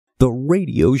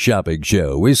Radio Shopping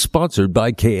Show is sponsored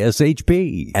by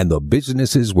KSHP and the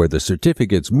businesses where the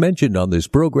certificates mentioned on this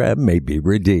program may be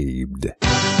redeemed.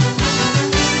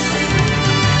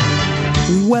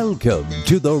 Welcome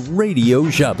to the Radio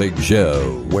Shopping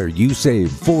Show, where you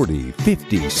save 40,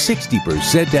 50,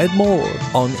 60% and more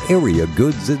on area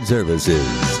goods and services.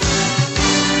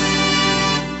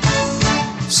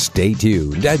 Stay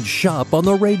tuned and shop on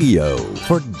the radio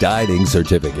for dining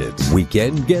certificates,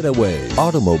 weekend getaway,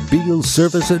 automobile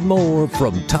service, and more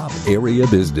from top area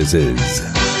businesses.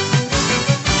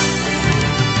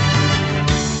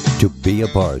 To be a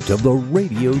part of the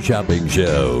Radio Shopping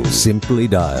Show, simply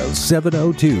dial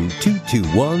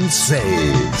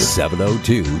 702-221-SAVE,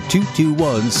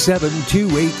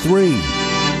 702-221-7283.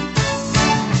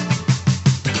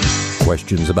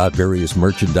 Questions about various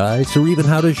merchandise or even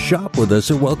how to shop with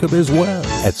us are welcome as well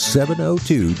at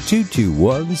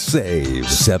 702-221-SAVE,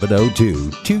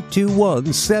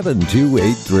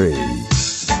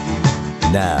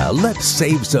 702-221-7283. Now, let's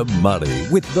save some money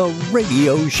with the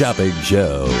Radio Shopping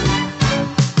Show.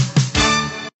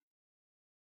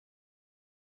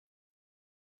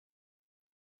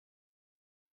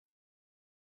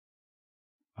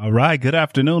 All right. Good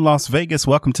afternoon, Las Vegas.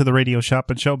 Welcome to the Radio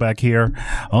Shopping Show back here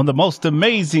on the most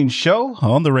amazing show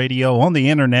on the radio, on the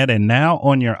internet, and now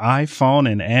on your iPhone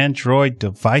and Android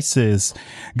devices.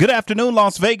 Good afternoon,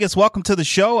 Las Vegas. Welcome to the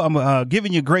show. I'm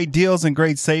giving you great deals and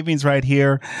great savings right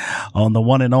here on the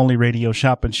one and only Radio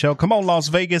Shopping Show. Come on, Las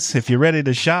Vegas. If you're ready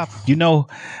to shop, you know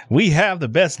we have the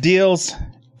best deals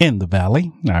in the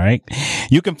Valley. All right.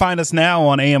 You can find us now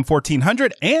on AM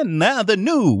 1400 and now the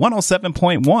new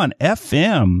 107.1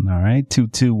 FM. All right.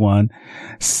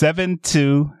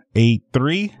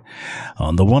 221-7283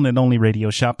 on the one and only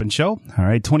Radio Shopping Show. All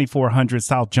right. 2400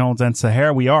 South Jones and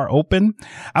Sahara. We are open.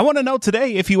 I want to know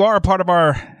today if you are a part of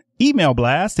our email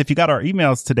blast. If you got our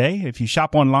emails today, if you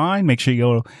shop online, make sure you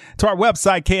go to our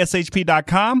website,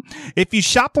 kshp.com. If you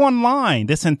shop online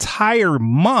this entire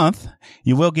month,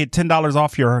 you will get $10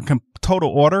 off your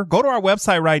total order. Go to our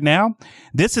website right now.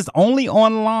 This is only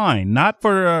online, not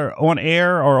for on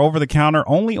air or over the counter,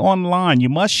 only online. You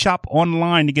must shop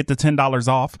online to get the $10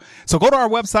 off. So go to our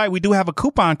website. We do have a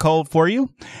coupon code for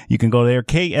you. You can go there,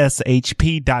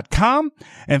 kshp.com,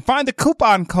 and find the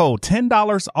coupon code,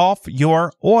 $10 off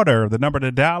your order. The number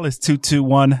to dial is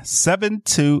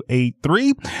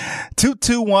 221-7283,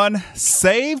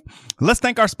 221-SAVE. Let's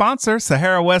thank our sponsor,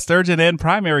 Sahara West Urgent and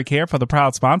Primary Care, for the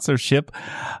proud sponsorship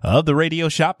of the Radio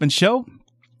Shopping Show.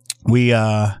 There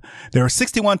are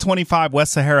 6125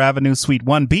 West Sahara Avenue, Suite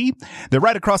 1B. They're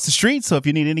right across the street. So if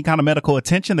you need any kind of medical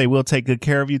attention, they will take good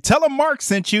care of you. Tell them Mark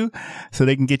sent you so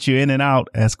they can get you in and out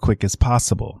as quick as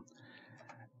possible.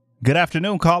 Good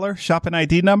afternoon, caller. Shopping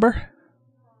ID number?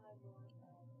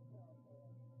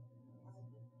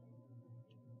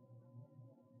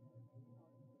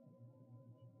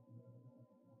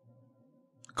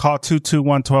 Call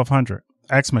 221-1200.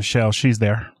 Ask Michelle. She's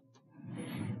there.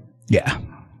 Yeah.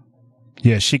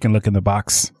 Yeah, she can look in the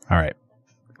box. All right.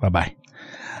 Bye-bye.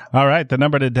 All right. The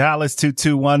number to dial is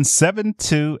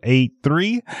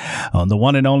 221-7283 on the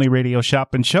one and only Radio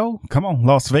Shopping Show. Come on,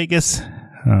 Las Vegas.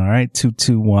 All right.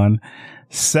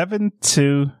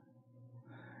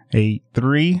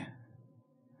 221-7283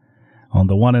 on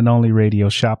the one and only Radio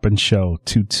Shopping Show.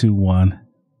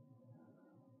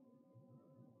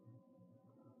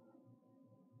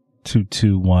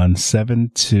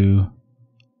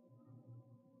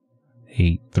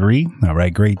 All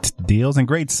right. Great deals and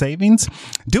great savings.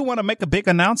 Do want to make a big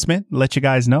announcement, let you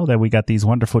guys know that we got these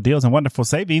wonderful deals and wonderful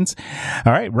savings.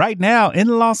 All right. Right now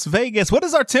in Las Vegas, what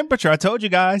is our temperature? I told you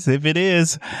guys, if it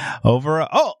is over,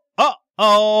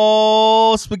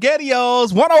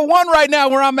 SpaghettiOs 101 right now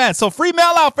where I'm at. So free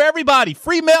mail out for everybody.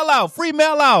 Free mail out. One.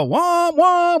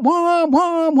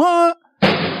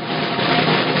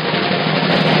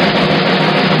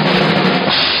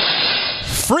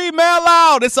 Free mail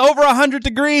out. It's over 100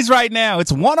 degrees right now.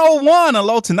 It's 101, a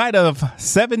low tonight of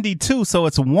 72. So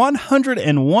it's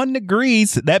 101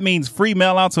 degrees. That means free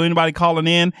mail out. So anybody calling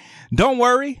in, don't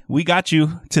worry. We got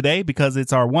you today because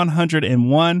it's our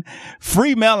 101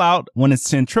 free mail out. When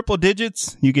it's in triple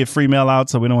digits, you get free mail out.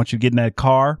 So we don't want you getting that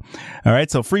car. All right.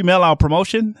 So free mail out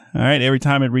promotion. All right. Every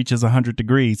time it reaches 100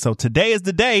 degrees. So today is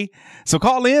the day. So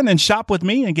call in and shop with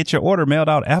me and get your order mailed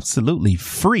out absolutely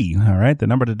free. All right. The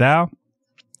number to dial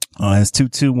is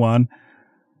 221-7283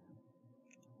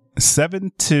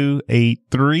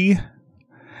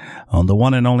 on the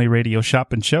one and only Radio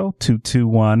Shopping Show,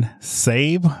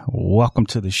 221-SAVE. Welcome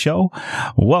to the show.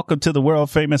 Welcome to the world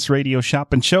famous Radio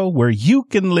Shopping Show, where you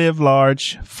can live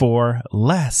large for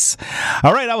less.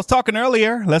 All right. I was talking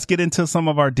earlier. Let's get into some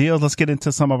of our deals. Let's get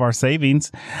into some of our savings.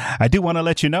 I do want to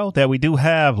let you know that we do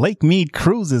have Lake Mead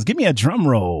Cruises. Give me a drum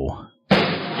roll.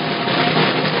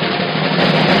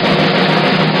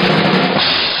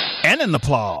 And an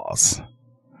applause.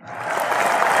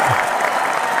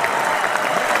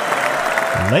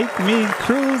 Lake Mead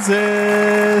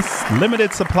Cruises,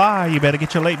 limited supply. You better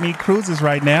get your Lake Mead Cruises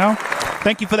right now.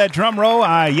 Thank you for that drum roll.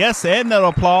 Yes, and that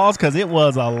applause, because it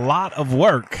was a lot of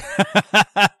work.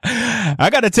 I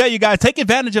got to tell you guys, take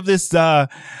advantage of this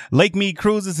Lake Mead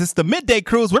Cruises. It's the midday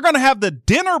cruise. We're going to have the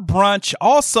dinner brunch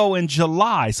also in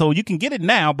July. So you can get it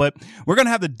now, but we're going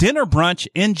to have the dinner brunch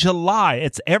in July.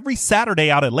 It's every Saturday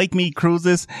out at Lake Mead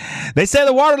Cruises. They say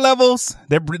the water levels,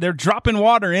 they're dropping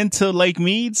water into Lake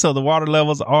Mead. So the water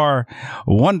levels are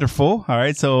wonderful. All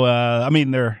right. So,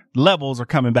 their levels are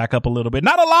coming back up a little bit.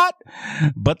 Not a lot,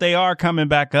 but they are coming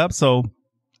back up. So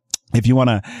if you want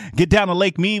to get down to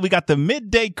Lake Mead, we got the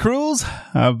midday cruise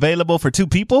available for 2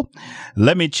 people.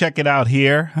 Let me check it out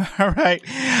here. All right.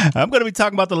 I'm going to be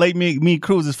talking about the Lake Mead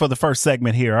cruises for the first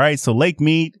segment here. All right. So Lake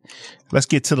Mead, let's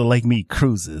get to the Lake Mead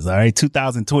cruises. All right.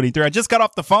 2023. I just got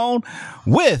off the phone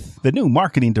with the new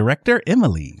marketing director,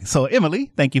 Emily. So Emily,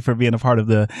 thank you for being a part of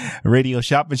the Radio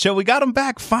Shopping Show. We got them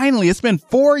back finally. It's been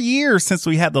 4 years since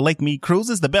we had the Lake Mead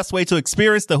cruises, the best way to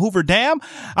experience the Hoover Dam.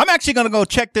 I'm actually going to go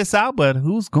check this out, but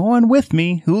who's going with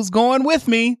me? Who's going with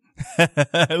me?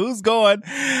 Who's going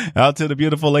out to the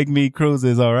beautiful Lake Mead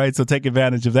cruises? All right. So take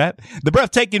advantage of that. The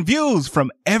breathtaking views from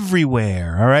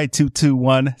everywhere. All right.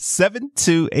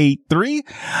 221-7283.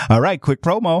 All right. Quick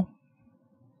promo.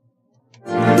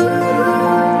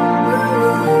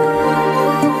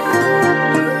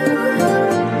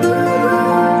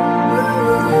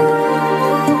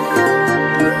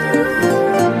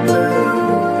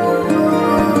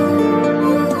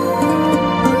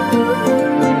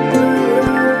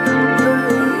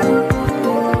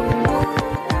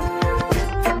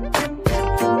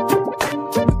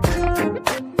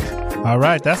 All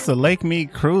right, that's the Lake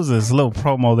Mead Cruises little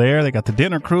promo there. They got the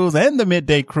dinner cruise and the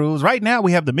midday cruise. Right now,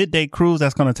 we have the midday cruise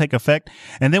that's going to take effect,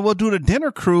 and then we'll do the dinner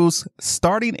cruise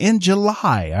starting in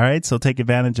July. All right, so take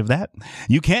advantage of that.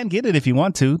 You can get it if you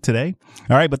want to today.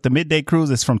 All right, but the midday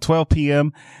cruise is from 12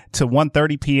 p.m. to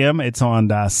 1:30 p.m. It's on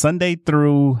Sunday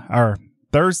through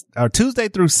Tuesday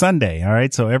through Sunday. All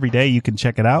right. So every day you can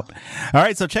check it out. All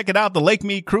right. So check it out. The Lake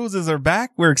Mead cruises are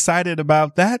back. We're excited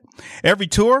about that. Every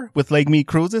tour with Lake Mead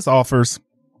cruises offers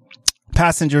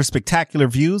passengers spectacular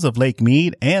views of Lake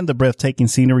Mead and the breathtaking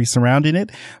scenery surrounding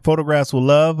it. Photographers will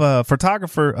love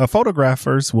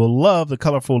the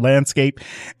colorful landscape,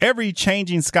 every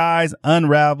changing skies,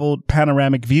 unraveled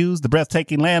panoramic views. The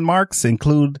breathtaking landmarks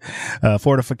include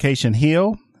Fortification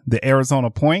Hill, the Arizona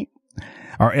Point,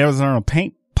 our Arizona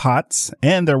paint pots,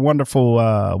 and their wonderful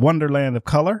wonderland of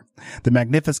color. The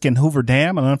magnificent Hoover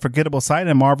Dam, an unforgettable sight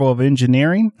and marvel of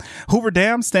engineering. Hoover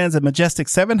Dam stands at majestic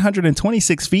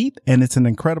 726 feet, and it's an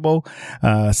incredible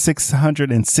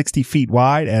 660 feet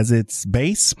wide as its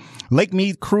base. Lake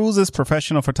Mead Cruises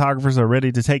professional photographers are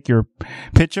ready to take your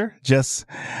picture just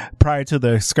prior to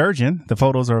the excursion. The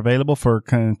photos are available for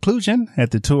conclusion at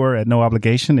the tour at no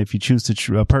obligation. If you choose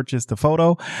to purchase the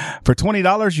photo for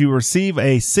 $20, you receive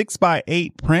a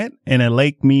 6x8 print in a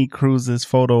Lake Mead Cruises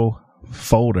photo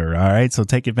folder. All right. So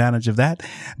take advantage of that.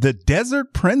 The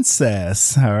Desert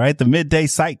Princess. All right. The midday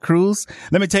sight cruise.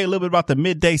 Let me tell you a little bit about the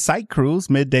midday sight cruise.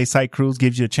 Midday sight cruise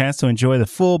gives you a chance to enjoy the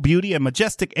full beauty and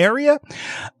majestic area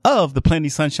of the plenty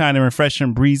sunshine and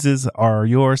refreshing breezes are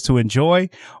yours to enjoy.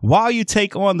 While you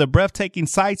take on the breathtaking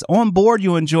sights on board,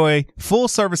 you enjoy full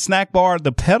service snack bar,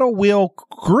 the Pedal Wheel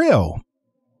Grill.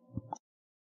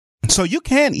 So you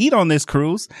can eat on this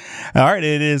cruise. All right.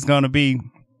 It is going to be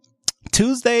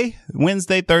Tuesday,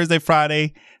 Wednesday, Thursday,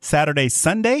 Friday, Saturday,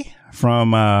 Sunday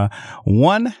from 12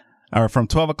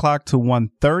 o'clock to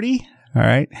 1:30. All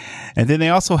right. And then they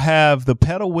also have the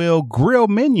Pedal Wheel Grill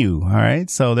menu. All right.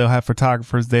 So they'll have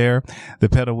photographers there, the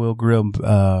Pedal Wheel Grill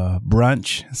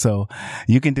brunch. So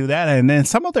you can do that. And then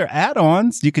some of their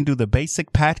add-ons, you can do the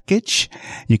basic package.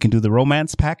 You can do the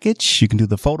romance package. You can do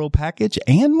the photo package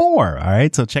and more. All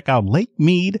right. So check out Lake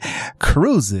Mead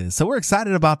Cruises. So we're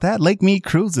excited about that. Lake Mead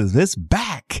Cruises is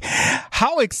back.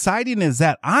 How exciting is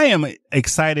that? I am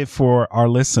excited for our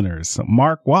listeners.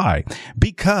 Mark, why?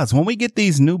 Because when we get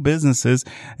these new businesses,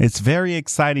 it's very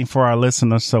exciting for our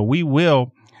listeners. So we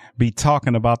will be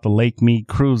talking about the Lake Mead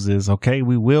cruises. Okay.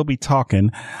 We will be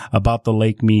talking about the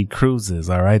Lake Mead cruises.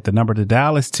 All right. The number to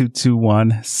dial is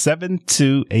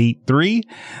 221-7283.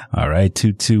 All right.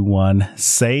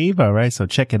 221-SAVE. All right. So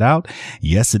check it out.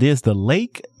 Yes, it is the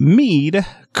Lake Mead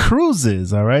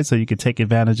cruises. All right. So you can take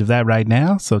advantage of that right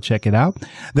now. So check it out.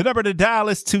 The number to dial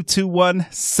is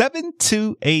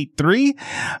 221-7283.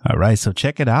 All right. So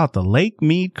check it out. The Lake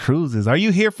Mead cruises. Are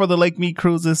you here for the Lake Mead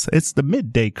cruises? It's the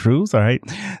midday cruise. All right.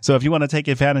 So if you want to take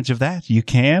advantage of that, you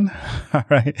can. All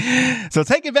right. So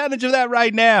take advantage of that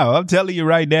right now. I'm telling you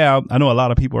right now. I know a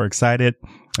lot of people are excited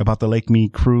about the Lake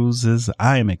Mead cruises.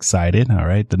 I am excited. All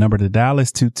right. The number to dial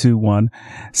is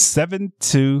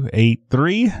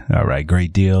 221-7283. All right.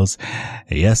 Great deals.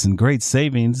 Yes. And great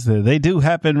savings. They do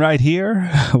happen right here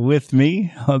with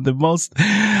me on the most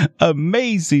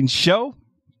amazing show.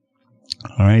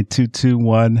 All right.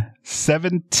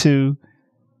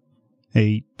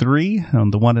 221-7283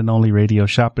 on the one and only radio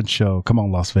shopping show. Come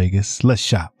on, Las Vegas. Let's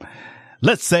shop.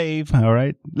 Let's save. All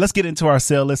right. Let's get into our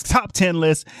sale list. Top 10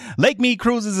 list. Lake Mead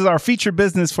Cruises is our featured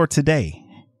business for today.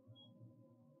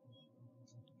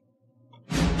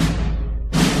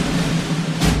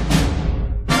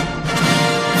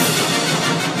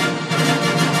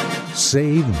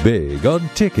 Save big on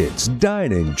tickets,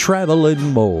 dining, travel,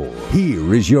 and more.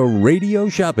 Here is your radio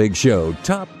shopping show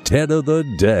top 10 of the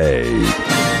day.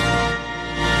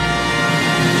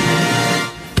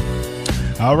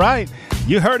 All right.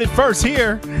 You heard it first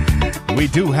here. We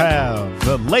do have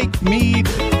the Lake Mead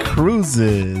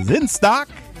Cruises in stock.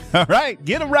 All right.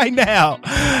 Get them right now.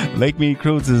 Lake Mead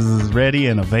Cruises is ready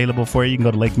and available for you. You can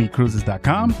go to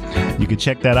lakemeadcruises.com. You can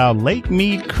check that out,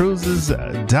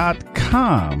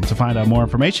 lakemeadcruises.com, to find out more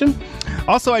information.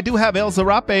 Also, I do have El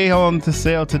Zarape on the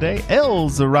sale today. El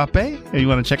Zarape. If you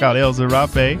want to check out El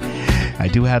Zarape, I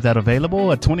do have that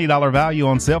available. A $20 value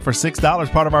on sale for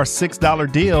 $6. Part of our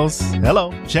 $6 deals.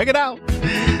 Hello. Check it out.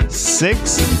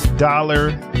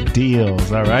 $6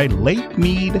 deals. All right. Lake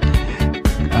Mead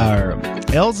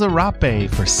El Zarape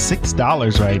for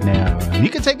 $6 right now. You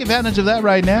can take advantage of that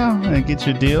right now and get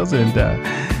your deals and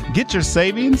get your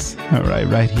savings. All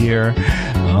right here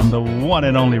on the one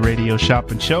and only radio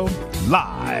shopping show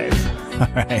live. All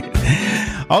right.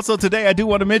 Also today, I do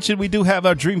want to mention we do have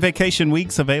our Dream Vacation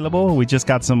Weeks available. We just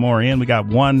got some more in. We got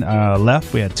one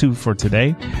left. We had two for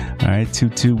today. All right.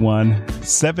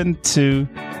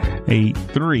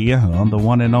 221-7283 on the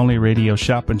one and only radio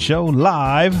shopping show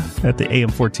live at the AM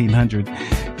 1400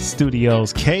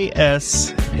 studios,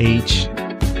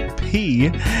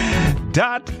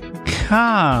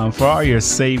 KSHP.com for all your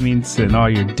savings and all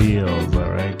your deals. All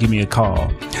right. Give me a call.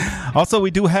 Also,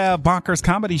 we do have Bonkers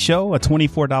Comedy Show, a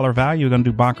 $24 value. We're going to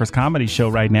do Bonkers Comedy Show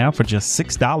right now for just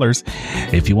 $6.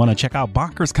 If you want to check out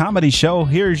Bonkers Comedy Show,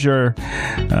 here's your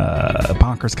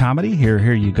Bonkers Comedy.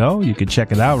 Here you go. You can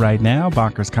check it out right now.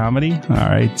 Bonkers Comedy. All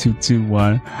right,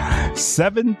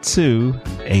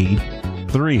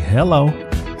 221-7283. Hello.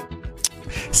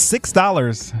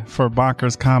 $6 for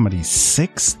Bonkers Comedy.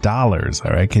 $6.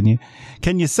 All right. Can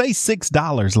you say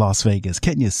 $6, Las Vegas?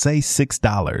 Can you say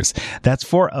 $6? That's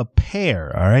for a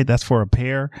pair. All right. That's for a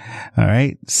pair. All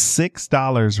right.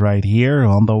 $6 right here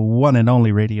on the one and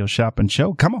only radio shopping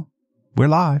show. Come on. We're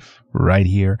live right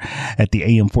here at the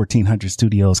AM 1400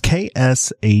 studios,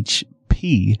 KSHP.com.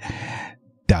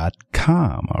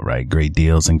 All right. Great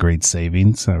deals and great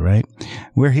savings. All right.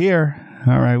 We're here.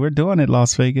 All right. We're doing it,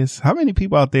 Las Vegas. How many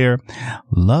people out there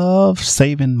love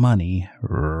saving money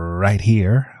right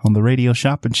here on the radio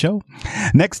shopping show?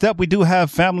 Next up, we do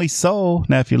have Family Soul.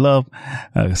 Now, if you love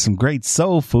some great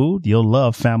soul food, you'll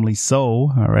love Family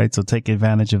Soul. All right. So take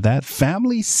advantage of that.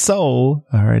 Family Soul.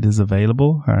 All right. Is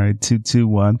available. All right.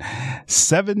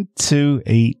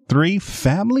 221-7283.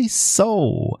 Family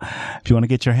Soul. If you want to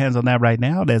get your hands on that right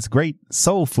now, that's great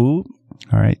soul food.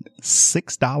 All right.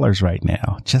 $6 right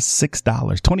now. Just $6.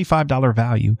 $25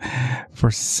 value for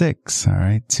 $6. All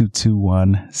right.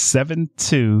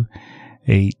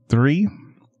 221-7283.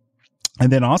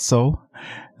 And then also,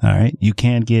 all right, you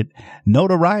can get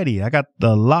notoriety. I got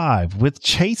the live with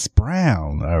Chase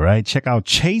Brown. All right. Check out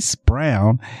Chase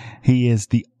Brown. He is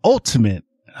the ultimate,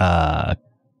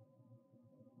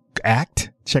 act.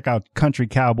 Check out country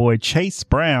cowboy Chase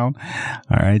Brown.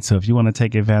 All right. So if you want to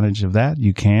take advantage of that,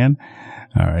 you can.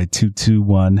 All right.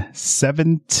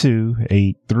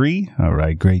 221-7283. All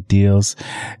right. Great deals.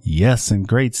 Yes. And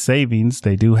great savings.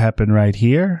 They do happen right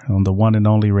here on the one and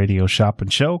only radio shopping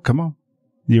show. Come on.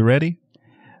 You ready?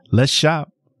 Let's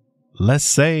shop. Let's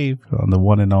save on the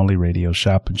one and only radio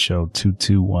shopping show.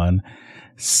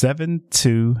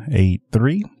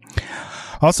 221-7283.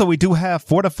 Also, we do have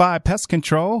Fortified Pest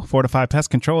Control. Fortified Pest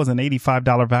Control is an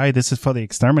 $85 value. This is for the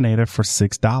Exterminator for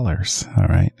 $6. All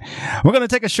right. We're going to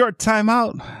take a short time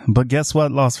out, but guess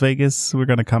what, Las Vegas? We're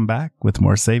going to come back with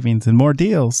more savings and more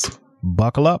deals.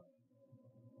 Buckle up.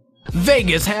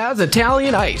 Vegas has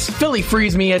Italian Ice. Philly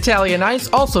Freeze Me Italian Ice,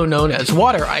 also known as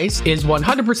water ice, is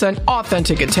 100%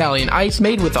 authentic Italian ice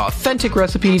made with authentic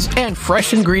recipes and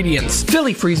fresh ingredients.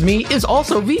 Philly Freeze Me is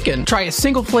also vegan. Try a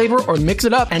single flavor or mix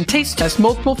it up and taste test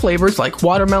multiple flavors like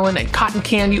watermelon and cotton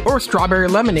candy or strawberry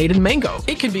lemonade and mango.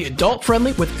 It can be adult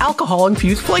friendly with alcohol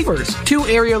infused flavors. 2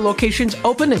 area locations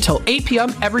open until 8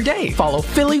 p.m. every day. Follow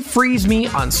Philly Freeze Me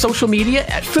on social media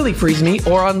at Philly Freeze Me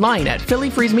or online at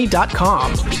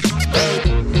phillyfreezeme.com.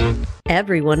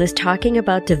 Everyone is talking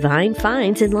about Divine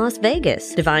Finds in Las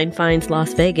Vegas. Divine Finds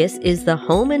Las Vegas is the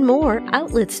home and more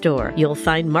outlet store. You'll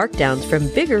find markdowns from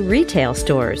bigger retail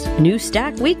stores. New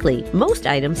stock weekly. Most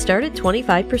items start at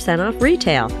 25% off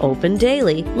retail. Open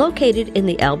daily. Located in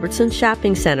the Albertson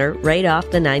Shopping Center right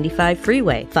off the 95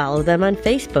 freeway. Follow them on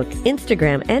Facebook,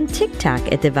 Instagram, and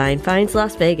TikTok at Divine Finds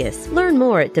Las Vegas. Learn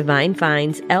more at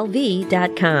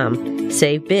divinefindslv.com.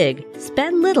 Save big,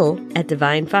 spend little at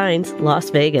Divine Finds Las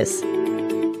Vegas.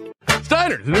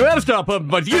 Steiner's, the Nevada Style Pub,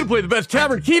 invites you to play the best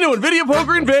tavern, keno, and video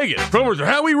poker in Vegas. Promos are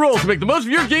how we roll to make the most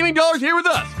of your gaming dollars here with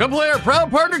us. Come play our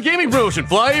proud partner gaming promotion,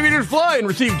 Fly Aviators Fly, and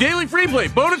receive daily free play,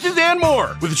 bonuses, and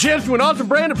more. With a chance to win awesome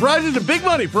brand of prizes and big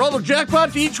money for all the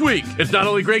jackpots each week. It's not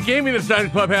only great gaming that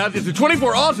Steiner's Pub has, it's the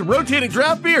 24 awesome rotating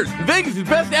draft beers and Vegas'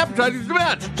 best appetizers to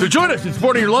match. So join us in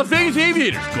supporting your Las Vegas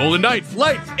Aviators, Golden Knights,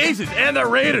 Lights, Aces, and the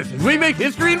Raiders as we make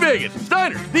history in Vegas.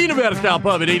 Steiner's, the Nevada Style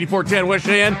Pub at 8410 West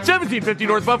Cheyenne, 1750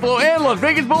 North Buffalo, and Las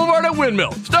Vegas Boulevard at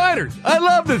Windmill. Steiner's, I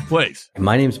love this place.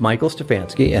 My name is Michael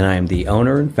Stefanski, and I am the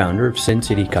owner and founder of Sin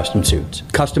City Custom Suits,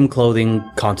 custom clothing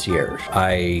concierge.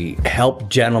 I help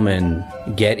gentlemen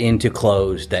get into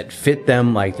clothes that fit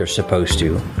them like they're supposed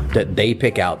to, that they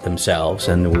pick out themselves,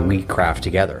 and we craft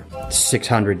together.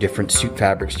 600 different suit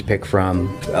fabrics to pick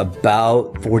from,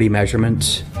 about 40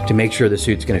 measurements to make sure the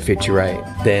suit's going to fit you right.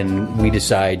 Then we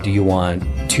decide, do you want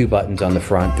 2 buttons on the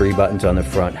front, 3 buttons on the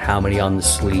front, how many on the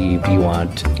sleeve? Do you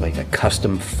want like a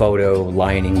custom photo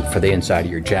lining for the inside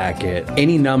of your jacket?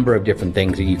 Any number of different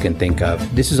things that you can think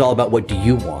of. This is all about what do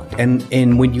you want.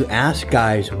 And when you ask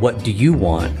guys, what do you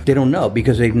want? They don't know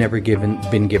because they've never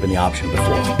been given the option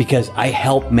before. Because I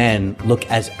help men look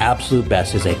as absolute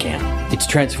best as they can. It's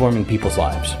transforming people's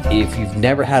lives. If you've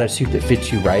never had a suit that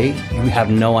fits you right, you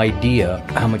have no idea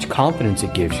how much confidence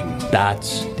it gives you.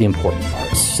 That's the important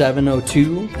part.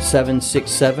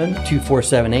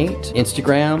 702-767-2478.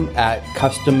 Instagram at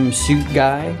Custom Suit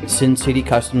Guy,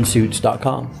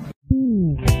 SinCityCustomSuits.com.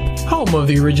 Home of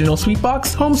the original Sweet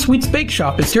Box, Home Sweets Bake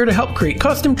Shop is here to help create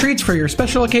custom treats for your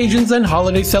special occasions and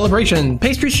holiday celebration.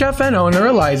 Pastry chef and owner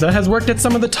Eliza has worked at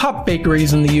some of the top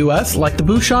bakeries in the U.S., like the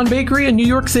Bouchon Bakery in New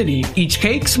York City. Each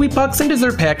cake, Sweet Box, and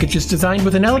dessert package is designed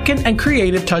with an elegant and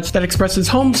creative touch that expresses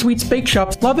Home Sweets Bake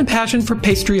Shop's love and passion for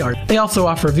pastry art. They also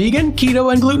offer vegan,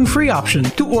 keto, and gluten-free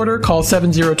options. To order, call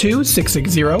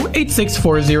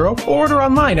 702-660-8640 or order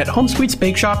online at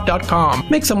homesweetsbakeshop.com.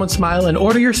 Make someone smile and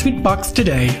order your Sweet Box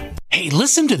today. Hey,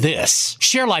 listen to this.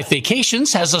 Share Life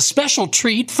Vacations has a special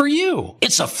treat for you.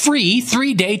 It's a free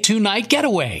 3-day, 2-night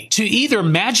getaway to either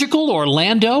magical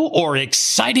Orlando or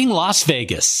exciting Las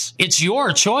Vegas. It's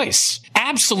your choice.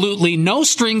 Absolutely no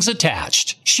strings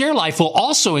attached. Share Life will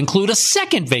also include a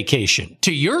second vacation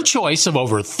to your choice of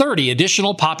over 30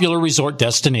 additional popular resort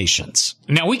destinations.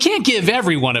 Now, we can't give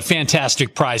everyone a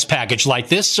fantastic prize package like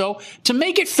this, so to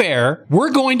make it fair,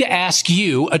 we're going to ask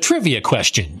you a trivia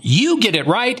question. You get it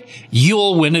right,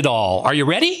 you'll win it all. Are you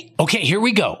ready? Okay, here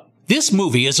we go. This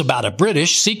movie is about a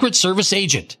British Secret Service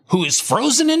agent who is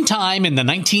frozen in time in the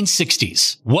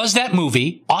 1960s. Was that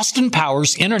movie Austin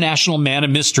Powers' International Man of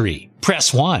Mystery?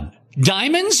 Press 1.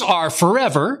 Diamonds Are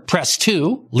Forever? Press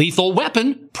 2. Lethal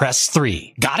Weapon? Press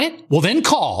 3. Got it? Well, then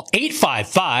call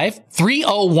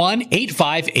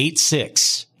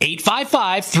 855-301-8586.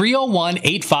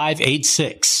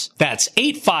 855-301-8586. That's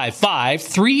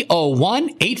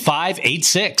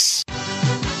 855-301-8586.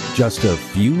 Just a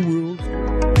few rules.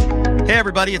 Hey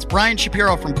everybody, it's Brian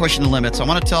Shapiro from Pushing the Limits. I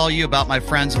want to tell you about my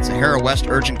friends at Sahara West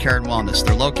Urgent Care and Wellness.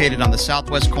 They're located on the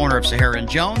southwest corner of Sahara and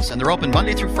Jones, and they're open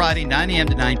Monday through Friday, 9 a.m.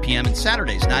 to 9 p.m., and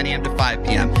Saturdays, 9 a.m. to 5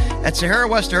 p.m. At Sahara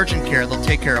West Urgent Care, they'll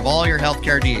take care of all your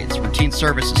healthcare needs, routine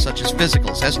services such as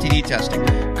physicals, STD testing,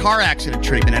 car accident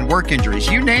treatment, and work injuries.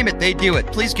 You name it, they do it.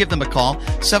 Please give them a call,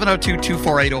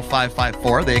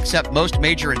 702-248-0554. They accept most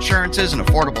major insurances and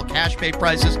affordable cash pay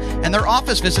prices, and their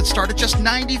office visits start at just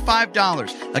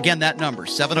 $95. Again, that number,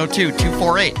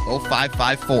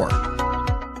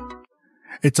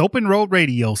 702-248-0554. It's Open Road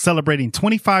Radio, celebrating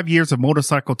 25 years of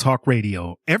motorcycle talk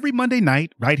radio. Every Monday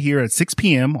night, right here at 6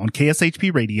 p.m. on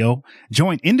KSHP Radio,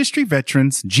 join industry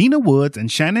veterans Gina Woods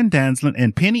and Shannon Danslin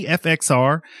and Penny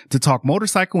FXR to talk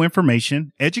motorcycle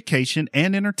information, education,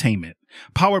 and entertainment.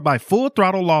 Powered by Full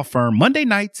Throttle Law Firm, Monday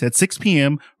nights at 6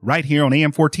 p.m. right here on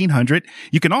AM 1400.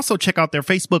 You can also check out their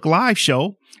Facebook Live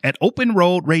show at Open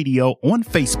Road Radio on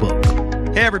Facebook.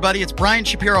 Hey everybody, it's Brian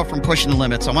Shapiro from Pushing the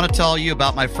Limits. I want to tell you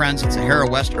about my friends at Sahara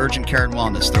West Urgent Care and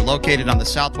Wellness. They're located on the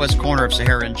southwest corner of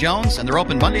Sahara and Jones, and they're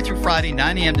open Monday through Friday,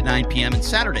 9 a.m. to 9 p.m., and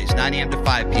Saturdays, 9 a.m. to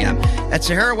 5 p.m. At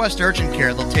Sahara West Urgent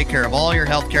Care, they'll take care of all your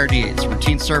healthcare needs,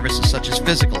 routine services such as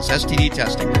physicals, STD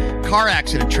testing, car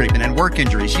accident treatment, and work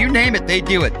injuries. You name it, they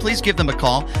do it. Please give them a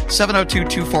call,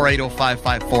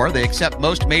 702-248-0554. They accept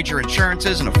most major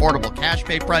insurances and affordable cash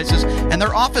pay prices, and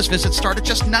their office visits start at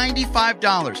just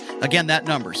 $95. Again, that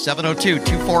number,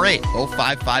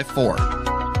 702-248-0554.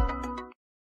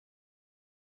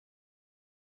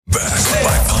 Back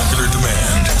by popular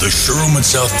demand, the Showroom at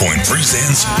South Point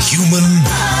presents Human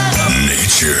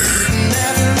Nature.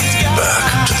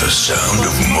 Back to the sound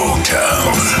of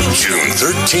Motown. June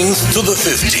 13th to the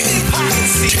 15th.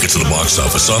 Tickets to the box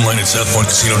office online at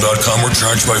southpointcasino.com or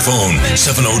charged by phone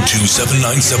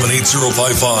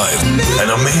 702-797-8055.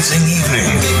 An amazing evening,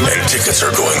 and tickets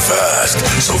are going fast,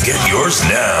 so get yours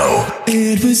now.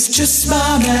 It was just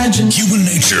my imagination. Human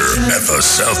Nature at the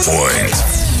South Point.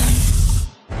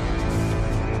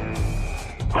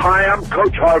 Hi, I'm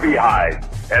Coach Harvey Hyde,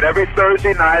 and every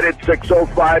Thursday night at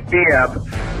 6:05 p.m.,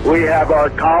 we have our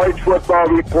College Football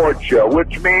Report Show,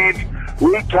 which means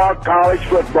we talk college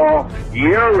football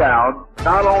year-round,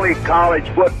 not only college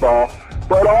football,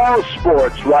 but all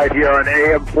sports right here on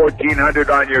AM 1400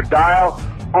 on your dial,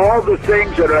 all the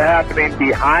things that are happening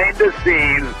behind the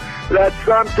scenes that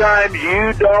sometimes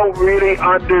you don't really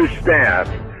understand.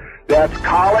 That's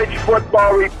College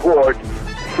Football Report,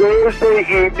 Thursday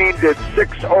evenings at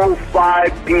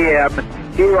 6:05 p.m.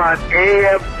 here on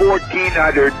AM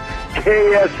 1400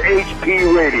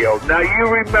 KSHP Radio. Now you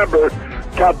remember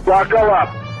to buckle up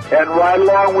and ride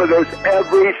along with us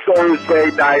every Thursday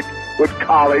night with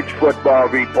College Football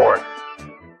Report.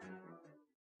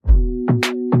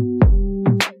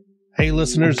 Hey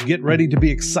listeners, get ready to be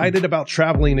excited about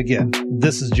traveling again.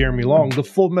 This is Jeremy Long, the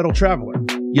Full Metal Traveler.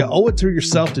 You owe it to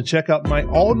yourself to check out my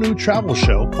all-new travel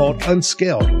show called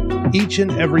Unscaled, each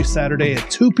and every Saturday at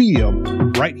 2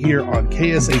 p.m. right here on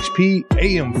KSHP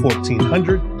AM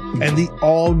 1400 and the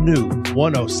all-new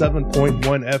 107.1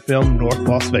 FM North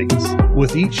Las Vegas.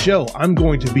 With each show, I'm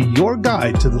going to be your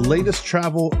guide to the latest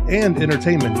travel and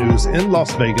entertainment news in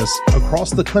Las Vegas,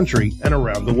 across the country, and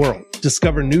around the world.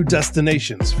 Discover new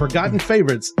destinations, forgotten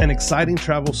favorites, and exciting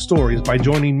travel stories by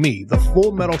joining me, the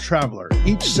Full Metal Traveler,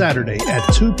 each Saturday at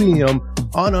 2 p.m.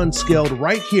 on Unscaled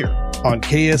right here on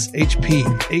KSHP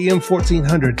AM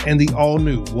 1400 and the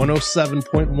all-new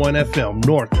 107.1 FM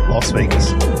North Las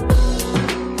Vegas.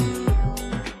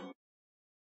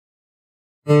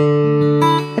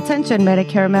 Attention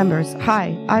Medicare members.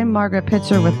 Hi, I'm Margaret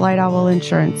Pitzer with Light Owl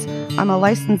Insurance. I'm a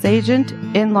licensed agent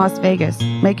in Las Vegas.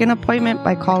 Make an appointment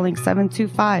by calling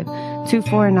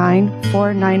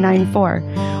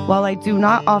 725-249-4994. While I do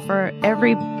not offer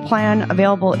every plan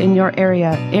available in your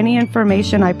area, any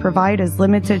information I provide is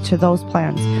limited to those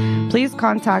plans. Please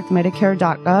contact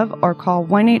Medicare.gov or call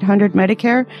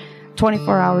 1-800-MEDICARE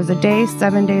 24 hours a day,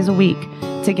 7 days a week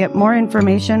to get more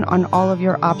information on all of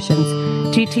your options.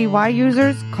 TTY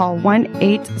users, call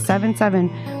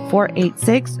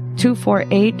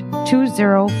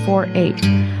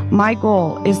 1-877-486-248-2048. My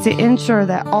goal is to ensure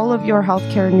that all of your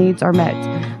healthcare needs are met.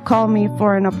 Call me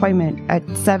for an appointment at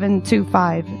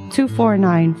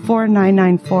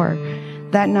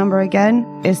 725-249-4994. That number again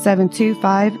is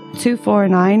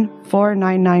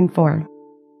 725-249-4994.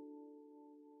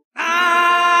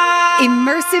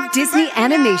 Immersive Disney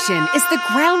animation is the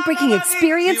groundbreaking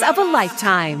experience of a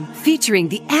lifetime, featuring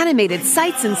the animated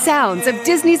sights and sounds of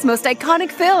Disney's most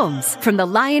iconic films, from The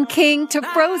Lion King to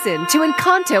Frozen to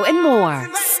Encanto and more.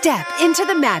 Step into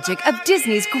the magic of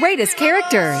Disney's greatest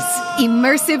characters.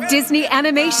 Immersive Disney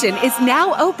animation is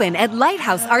now open at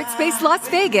Lighthouse Art Space Las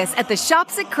Vegas at the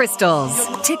Shops at Crystals.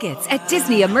 Tickets at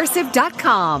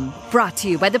DisneyImmersive.com. Brought to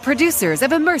you by the producers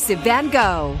of Immersive Van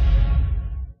Gogh.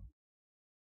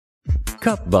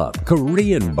 Cup Bop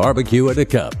Korean Barbecue in a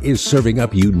Cup is serving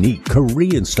up unique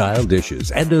Korean-style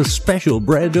dishes and a special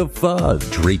brand of fun.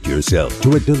 Treat yourself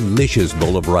to a delicious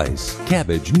bowl of rice,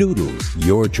 cabbage, noodles,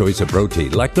 your choice of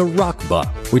protein like the Rock Bop,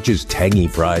 which is tangy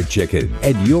fried chicken,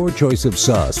 and your choice of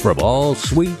sauce from all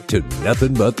sweet to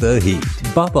nothing but the heat.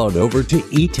 Bop on over to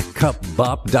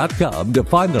eatcupbop.com to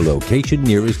find the location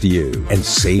nearest you and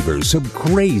savor some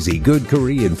crazy good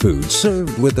Korean food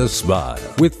served with a smile.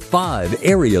 With 5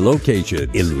 area locations: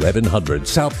 1100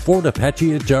 South Fort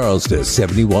Apache at Charleston,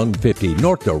 7150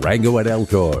 North Durango at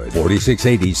Elkhorn,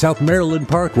 4680 South Maryland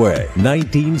Parkway,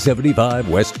 1975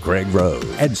 West Craig Road,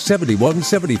 and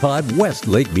 7175 West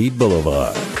Lake Mead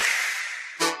Boulevard.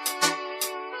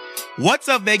 What's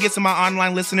up, Vegas and my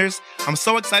online listeners? I'm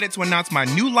so excited to announce my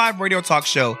new live radio talk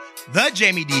show, The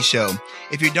Jamie D Show.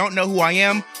 If you don't know who I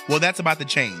am, well, that's about to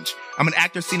change. I'm an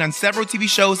actor seen on several TV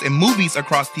shows and movies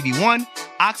across TV One,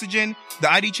 Oxygen,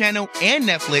 the ID channel, and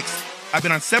Netflix. I've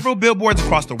been on several billboards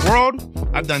across the world,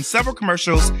 I've done several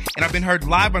commercials, and I've been heard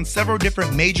live on several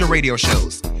different major radio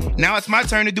shows. Now it's my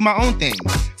turn to do my own thing.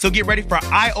 So get ready for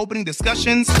eye-opening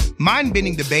discussions,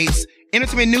 mind-bending debates,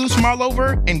 entertainment news from all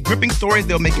over, and gripping stories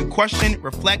that'll make you question,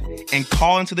 reflect, and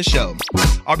call into the show.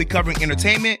 I'll be covering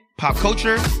entertainment, pop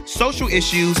culture, social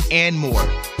issues, and more.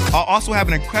 I'll also have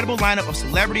an incredible lineup of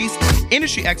celebrities,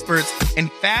 industry experts,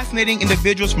 and fascinating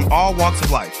individuals from all walks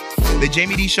of life. The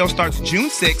Jamie D Show starts June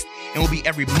 6th and will be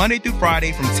every Monday through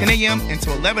Friday from 10 a.m.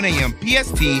 until 11 a.m.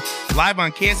 PST, live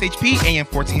on KSHP AM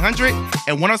 1400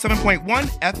 and 107.1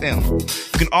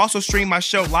 FM. You can also stream my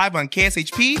show live on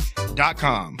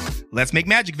KSHP.com. Let's make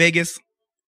magic, Vegas.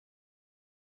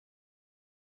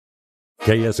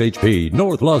 KSHP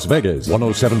North Las Vegas,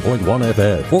 107.1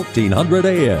 FM, 1400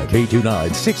 AM, K29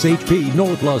 6HP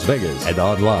North Las Vegas, and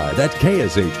online at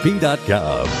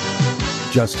KSHP.com.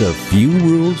 Just a few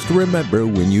rules to remember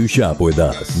when you shop with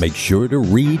us. Make sure to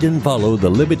read and follow the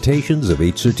limitations of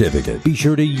each certificate. Be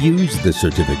sure to use the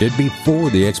certificate before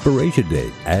the expiration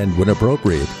date. And when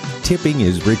appropriate, tipping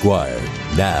is required.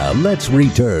 Now, let's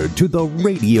return to the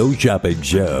Radio Shopping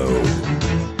Show.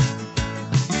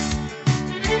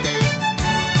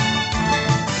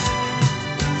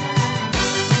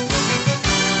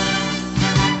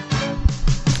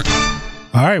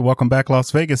 All right, welcome back, Las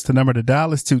Vegas. The number to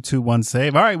dial is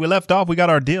 221-SAVE. All right, we left off. We got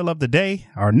our deal of the day,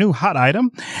 our new hot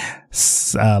item,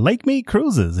 Lake Mead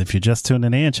Cruises. If you're just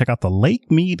tuning in, check out the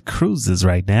Lake Mead Cruises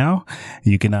right now.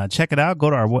 You can check it out. Go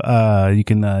to our, you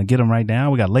can get them right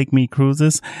now. We got Lake Mead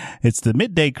Cruises. It's the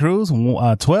midday cruise,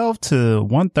 12 to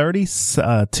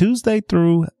 1:30, Tuesday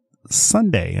through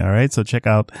Sunday. All right, so check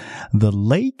out the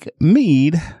Lake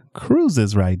Mead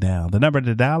Cruises right now. The number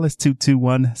to dial is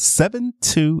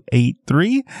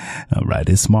 221-7283. All right,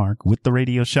 it's Mark with the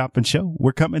Radio Shopping Show.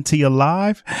 We're coming to you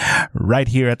live right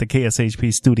here at the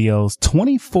KSHP Studios,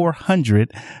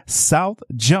 2400 South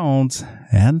Jones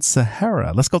and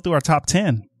Sahara. Let's go through our top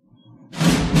 10.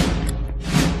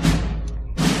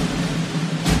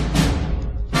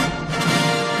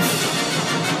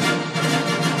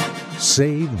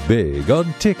 Save big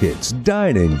on tickets,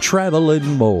 dining, travel,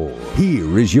 and more.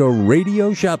 Here is your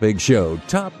Radio Shopping Show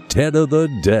Top 10 of the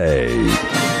day.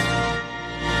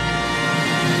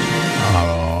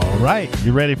 All right,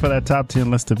 you ready for that top 10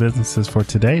 list of businesses for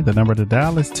today? The number to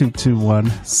dial is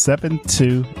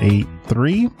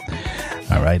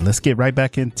 221-7283. All right, let's get right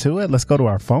back into it. Let's go to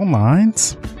our phone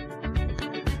lines.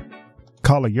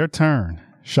 Caller, your turn.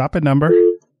 Shopping number.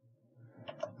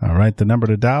 All right, the number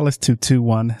to dial is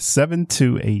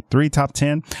 221-7283, top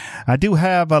 10. I do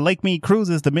have Lake Mead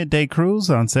Cruises, the midday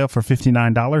cruise, on sale for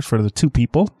 $59 for the 2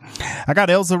 people. I got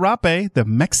El Zarape, the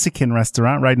Mexican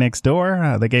restaurant right next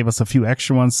door. They gave us a few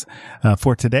extra ones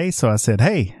for today, so I said,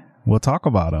 hey, we'll talk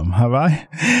about them. All right,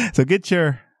 so get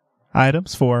your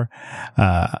items for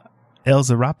El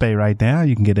Zarape right now.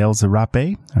 You can get El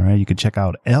Zarape. All right. You can check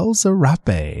out El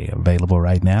Zarape, available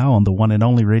right now on the one and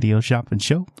only Radio Shopping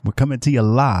Show. We're coming to you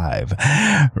live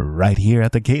right here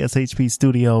at the KSHP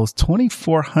Studios,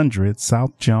 2400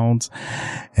 South Jones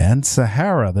and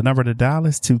Sahara. The number to dial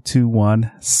is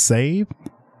 221-SAVE.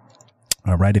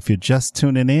 All right. If you're just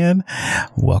tuning in,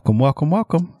 welcome, welcome,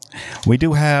 welcome. We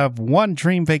do have one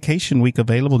Dream Vacation Week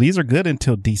available. These are good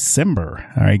until December.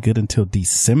 All right. Good until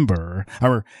December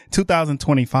or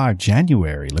 2025,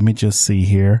 January. Let me just see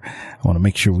here. I want to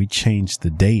make sure we change the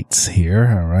dates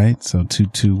here. All right. So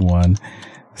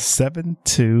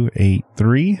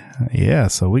 221-7283. Yeah.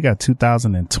 So we got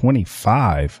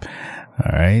 2025.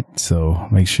 All right. So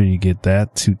make sure you get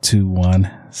that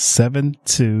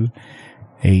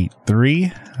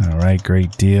 221-7283. All right.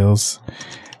 Great deals.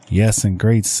 Yes, and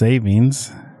great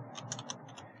savings.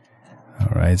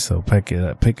 All right, so pick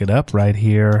it up right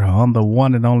here on the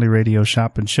one and only Radio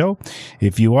Shopping Show.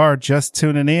 If you are just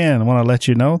tuning in, I want to let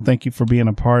you know, thank you for being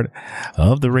a part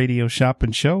of the Radio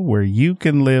Shopping Show, where you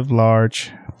can live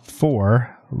large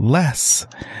for less.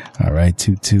 All right,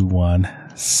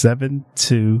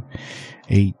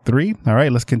 221-7283. All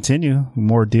right, let's continue.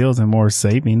 More deals and more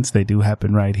savings. They do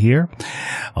happen right here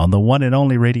on the one and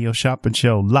only Radio Shopping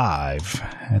Show, live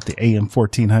at the AM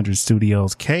 1400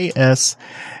 studios, KSHP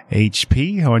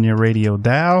on your radio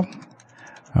dial.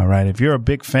 All right, if you're a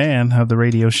big fan of the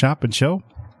Radio Shopping Show,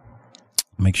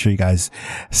 make sure you guys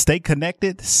stay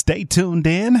connected, stay tuned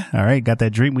in. All right, got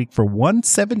that Dream Week for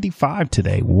 $175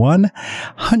 today.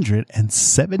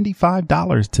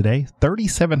 $175 today,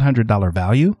 $3,700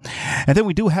 value. And then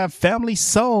we do have Family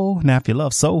Soul. Now, if you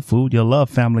love soul food, you'll love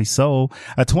Family Soul.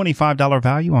 A $25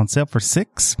 value on sale for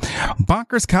 $6.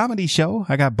 Bonkers Comedy Show.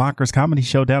 I got Bonkers Comedy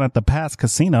Show down at the Pass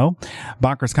Casino.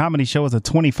 Bonkers Comedy Show is a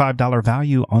 $25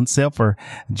 value on sale for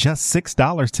just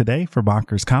 $6 today for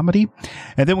Bonkers Comedy.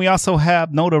 And then we also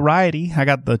have Notoriety. I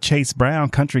got the Chase Brown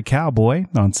Country Cowboy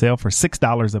on sale for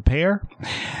 $6 a pair.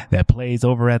 That plays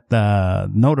over at the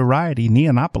Notoriety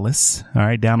Neonopolis. All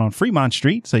right, down on Fremont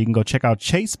Street. So you can go check out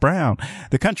Chase Brown,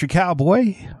 the Country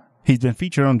Cowboy. He's been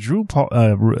featured on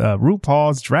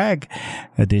RuPaul's Drag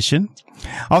Edition.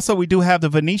 Also, we do have the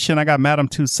Venetian. I got Madame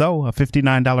Tussauds, a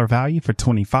 $59 value for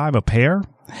 $25 a pair.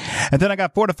 And then I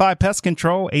got Fortified Pest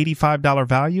Control, $85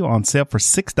 value on sale for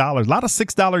 $6. A lot of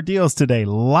 $6 deals today.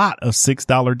 Lot of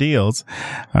 $6 deals.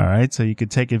 All right. So you can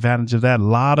take advantage of that. A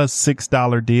lot of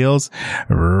 $6 deals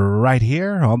right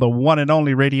here on the one and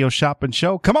only Radio Shopping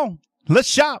Show. Come on. Let's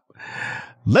shop.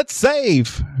 Let's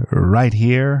save right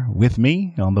here with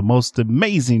me on the most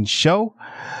amazing show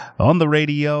on the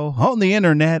radio, on the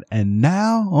internet, and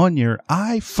now on your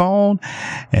iPhone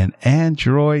and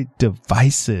Android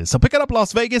devices. So pick it up,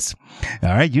 Las Vegas. All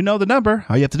right. You know the number.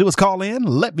 All you have to do is call in.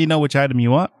 Let me know which item you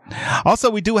want. Also,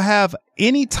 we do have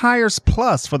Any Tires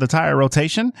Plus for the tire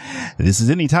rotation. This is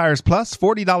Any Tires Plus,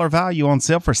 $40 value on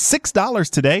sale for $6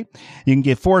 today. You can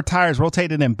get 4 tires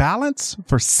rotated in balance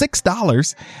for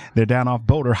 $6. They're down off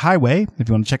Boulder Highway. If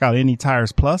you want to check out Any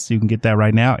Tires Plus, you can get that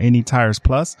right now. Any Tires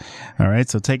Plus. All right.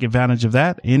 So take advantage of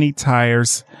that. Any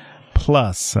Tires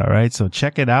Plus. All right. So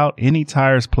check it out. Any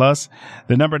Tires Plus.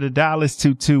 The number to dial is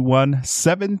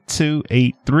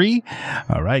 221-7283.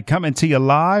 All right. Coming to you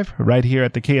live right here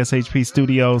at the KSHP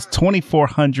Studios,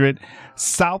 2400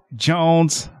 South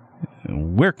Jones.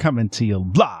 We're coming to you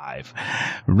live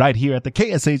right here at the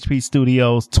KSHP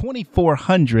Studios,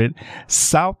 2400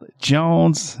 South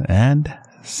Jones and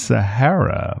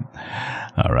Sahara.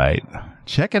 All right.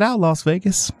 Check it out, Las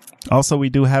Vegas. Also, we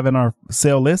do have in our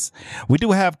sale list, we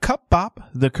do have Cup Bop,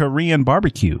 the Korean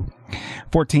barbecue.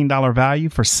 $14 value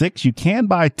for $6. You can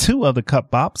buy 2 of the Cup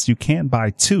Bops. You can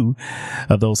buy 2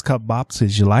 of those Cup Bops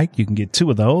as you like. You can get 2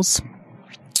 of those.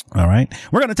 All right.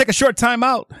 We're going to take a short time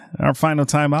out, our final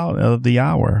time out of the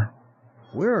hour.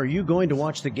 Where are you going to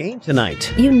watch the game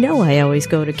tonight? You know I always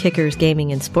go to Kickers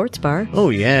Gaming and Sports Bar. Oh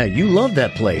yeah, you love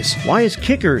that place. Why is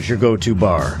Kickers your go-to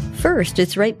bar? First,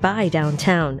 it's right by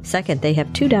downtown. Second, they have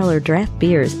 $2 draft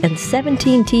beers and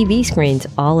 17 TV screens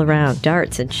all around,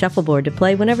 darts and shuffleboard to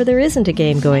play whenever there isn't a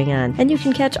game going on. And you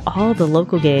can catch all the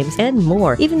local games and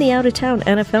more, even the out-of-town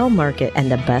NFL market.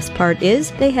 And the best part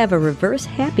is, they have a reverse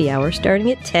happy hour starting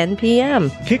at 10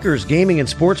 p.m. Kickers Gaming and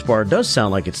Sports Bar does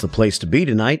sound like it's the place to be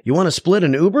tonight. You want to split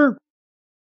an Uber?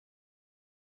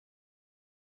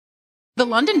 The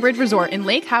London Bridge Resort in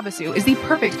Lake Havasu is the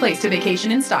perfect place to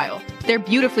vacation in style. Their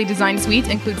beautifully designed suites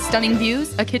include stunning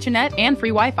views, a kitchenette, and free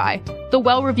Wi-Fi. The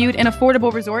well-reviewed and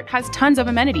affordable resort has tons of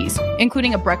amenities,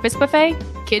 including a breakfast buffet,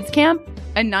 kids camp,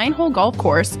 a 9-hole golf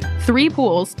course, 3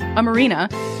 pools, a marina,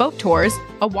 boat tours,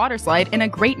 a water slide, and a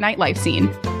great nightlife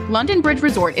scene. London Bridge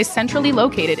Resort is centrally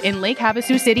located in Lake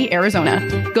Havasu City, Arizona.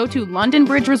 Go to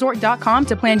londonbridgeresort.com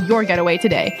to plan your getaway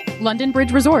today. London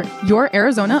Bridge Resort, your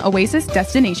Arizona oasis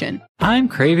destination. I'm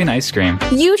craving ice cream.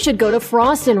 You should go to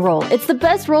Frost & Roll. It's the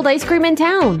best rolled ice cream in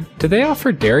town. Do they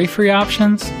offer dairy-free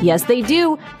options? Yes, they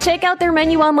do. Check out their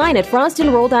menu online at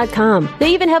frostandroll.com.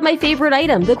 They even have my favorite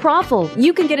item, the Croffle.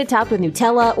 You can get it topped with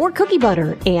Nutella or cookie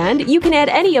butter. And you can add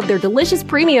any of their delicious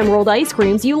premium rolled ice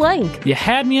creams you like. You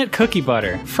had me at cookie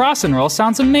butter. Frost & Roll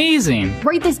sounds amazing.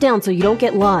 Write this down so you don't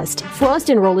get lost. Frost &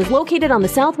 Roll is located on the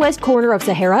southwest corner of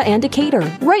Sahara and Decatur,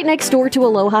 right next door to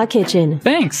Aloha Kitchen.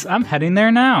 Thanks. I'm heading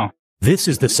there now. This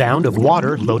is the sound of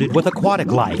water loaded with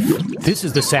aquatic life. This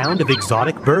is the sound of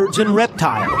exotic birds and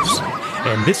reptiles.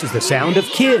 And this is the sound of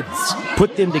kids.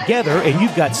 Put them together and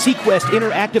you've got SeaQuest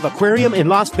Interactive Aquarium in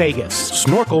Las Vegas.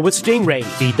 snorkel with stingrays,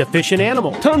 feed the fish and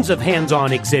animal, tons of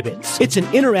hands-on exhibits. It's an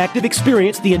interactive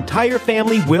experience the entire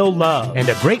family will love, and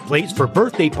a great place for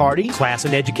birthday parties, class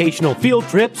and educational field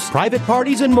trips, private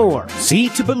parties, and more. See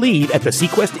to believe at the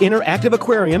Sequest Interactive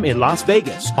Aquarium in Las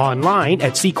Vegas. Online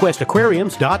at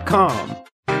sequestaquariums.com.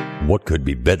 What could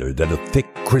be better than a thick,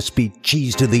 crispy,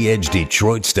 cheese-to-the-edge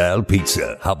Detroit-style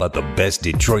pizza? How about the best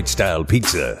Detroit-style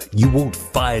pizza? You won't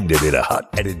find it in a hut,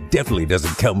 and it definitely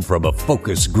doesn't come from a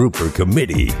focus group or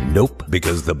committee. Nope,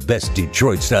 because the best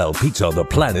Detroit-style pizza on the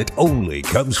planet only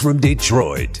comes from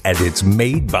Detroit, and it's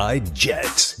made by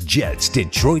Jets. Jets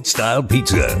Detroit-style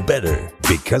pizza. Better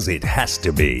because it has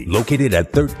to be. Located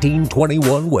at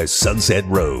 1321 West Sunset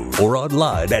Road, or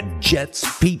online at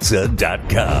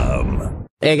jetspizza.com.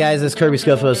 Hey guys, it's Kirby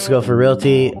Schofield, Schofield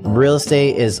Realty. Real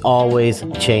estate is always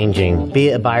changing. Be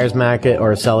it a buyer's market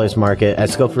or a seller's market, at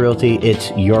Schofield Realty,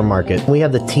 it's your market. We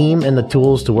have the team and the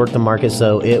tools to work the market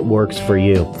so it works for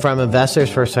you. From investors,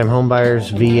 first-time home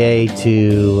buyers, VA,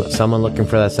 to someone looking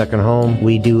for that second home,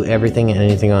 we do everything and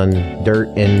anything on dirt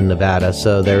in Nevada.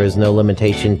 So there is no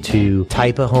limitation to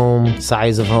type of home,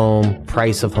 size of home,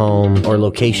 price of home, or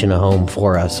location of home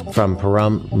for us. From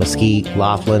Pahrump, Mesquite,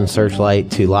 Laughlin, Searchlight,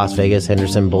 to Las Vegas,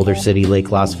 Henderson, Boulder City, Lake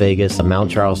Las Vegas,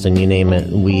 Mount Charleston, you name it,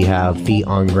 we have feet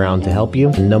on ground to help you.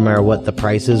 And no matter what the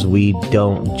price is, we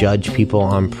don't judge people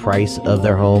on price of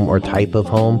their home or type of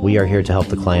home. We are here to help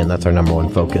the client. That's our number one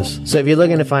focus. So if you're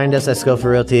looking to find us at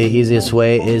Schofield Realty, the easiest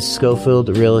way is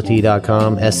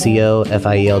SchofieldRealty.com,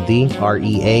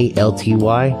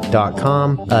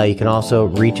 SchofieldRealty.com. You can also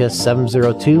reach us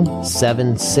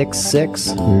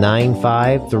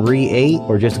 702-766-9538,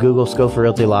 or just Google Schofield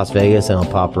Realty Las Vegas and it'll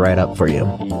pop right up for you.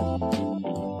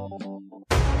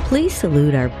 Please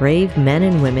salute our brave men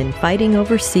and women fighting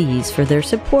overseas for their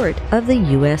support of the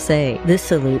USA. This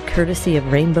salute courtesy of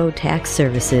Rainbow Tax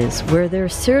Services, where they're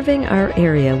serving our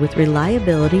area with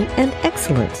reliability and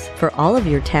excellence. For all of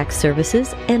your tax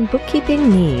services and bookkeeping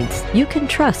needs, you can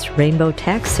trust Rainbow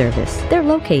Tax Service. They're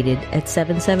located at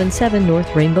 777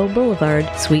 North Rainbow Boulevard,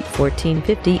 Suite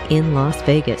 1450 in Las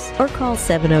Vegas, or call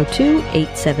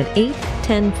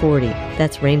 702-878-1040.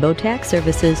 That's Rainbow Tax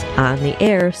Services on the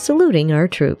air, saluting our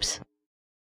troops.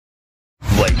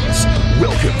 Ladies,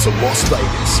 welcome to Las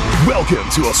Vegas. Welcome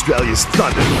to Australia's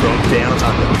thunder from down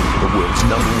under. The world's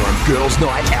 #1 girls'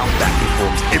 night out back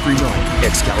performs every night at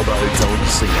Excalibur Hotel and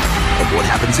Casino. And what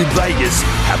happens in Vegas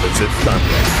happens at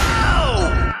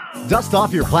Thunder. Dust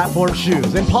off your platform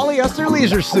shoes and polyester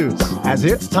leisure suits, as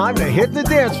it's time to hit the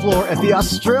dance floor at the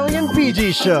Australian Bee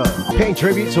Gees Show. Paying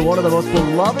tribute to one of the most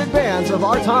beloved bands of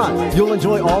our time, you'll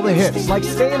enjoy all the hits like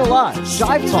Staying Alive,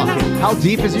 Jive Talking, How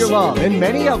Deep Is Your Love, and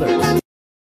many others.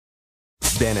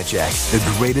 Banachak, the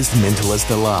greatest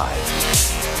mentalist alive.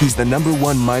 He's the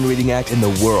 #1 mind-reading act in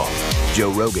the world.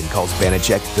 Joe Rogan calls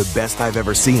Banachak the best I've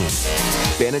ever seen.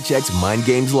 Banachak's Mind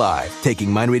Games Live,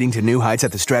 taking mind reading to new heights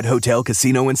at the Strat Hotel,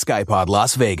 Casino, and Skypod,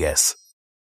 Las Vegas.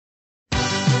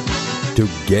 To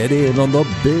get in on the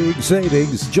big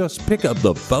savings, just pick up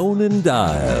the phone and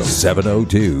dial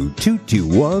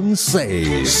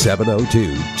 702-221-SAVE,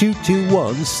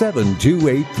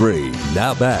 702-221-7283.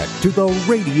 Now back to the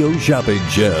Radio Shopping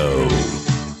Show.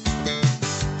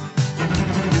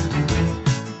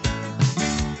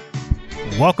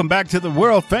 Welcome back to the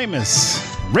world famous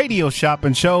Radio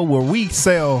Shopping Show, where we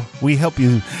help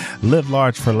you live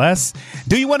large for less.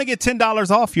 Do you want to get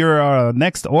 $10 off your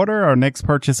next order or next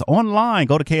purchase online?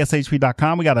 Go to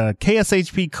KSHP.com. We got a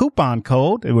KSHP coupon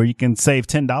code where you can save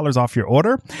 $10 off your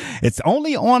order. It's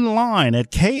only online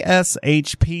at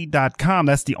KSHP.com.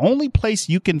 That's the only place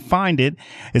you can find it,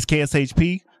 is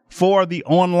KSHP for the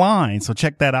online. So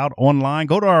check that out online.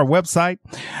 Go to our website.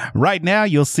 Right now,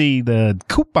 you'll see the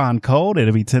coupon code.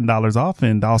 It'll be $10 off.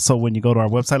 And also, when you go to our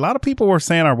website, a lot of people were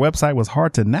saying our website was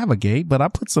hard to navigate, but I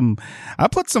put some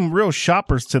real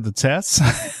shoppers to the test.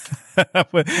 I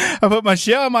put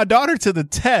Michelle and my daughter to the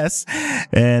test,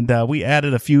 and we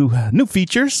added a few new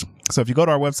features. So if you go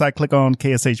to our website, click on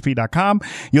KSHP.com,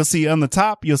 you'll see on the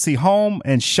top, you'll see home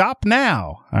and shop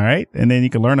now. All right. And then you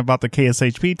can learn about the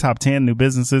KSHP top 10 new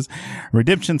businesses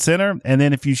redemption center. And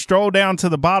then if you stroll down to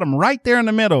the bottom, right there in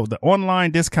the middle, the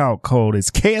online discount code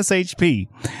is KSHP.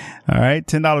 All right.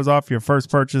 $10 off your first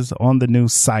purchase on the new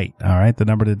site. All right. The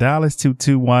number to dial is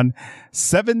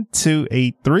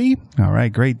 221-7283. All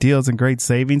right. Great deals and great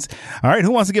savings. All right.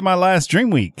 Who wants to get my last dream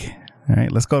week? All right.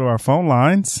 Let's go to our phone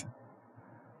lines.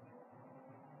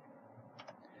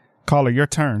 Caller, your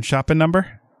turn. Shopping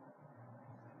number?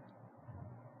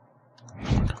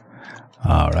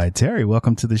 All right, Terry,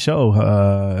 welcome to the show.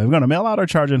 Are we going to mail out or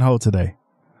charge and hold today?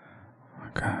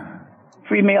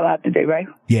 Free mail out today, right?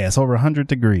 Yeah, it's over 100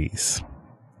 degrees.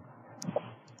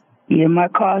 Yeah, my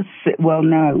car, well,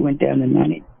 now it went down to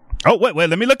 90. Oh, wait,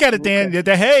 let me look at it then.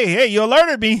 Hey, you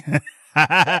alerted me.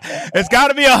 It's got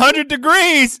to be 100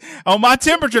 degrees on my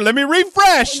temperature. Let me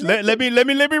refresh. Let me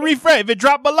refresh. If it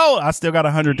dropped below, I still got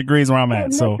 100 degrees where I'm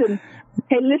at.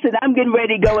 Hey, listen, I'm getting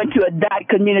ready to go into a DOT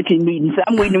community meeting, so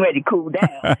I'm getting ready to cool down.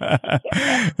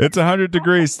 It's 100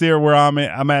 degrees still where I'm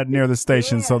at near the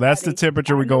station, so that's the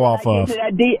temperature we go off of.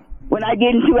 When I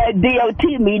get into a DOT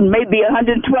meeting, maybe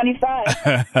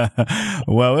 125.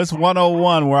 Well, it's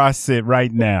 101 where I sit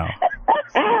right now.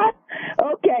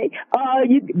 Okay.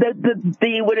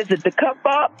 What is it? The Cup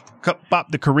Bop? Cup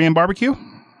Bop, the Korean barbecue?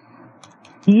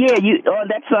 Yeah,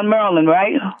 that's on Maryland,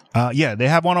 right? Yeah, they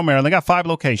have one on Maryland. They got 5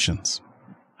 locations.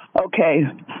 Okay.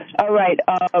 All right.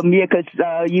 Yeah, because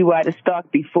you were out of stock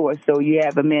before, so you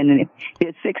have them in.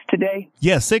 There's 6 today?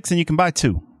 Yeah, 6, and you can buy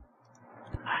 2.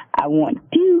 I want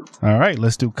 2. All right,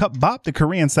 let's do Cup Bop, the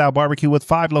Korean-style barbecue with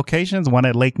 5 locations. One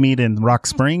at Lake Mead in Rock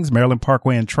Springs, Maryland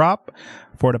Parkway in Trop,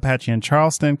 Fort Apache in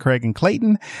Charleston, Craig and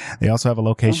Clayton. They also have a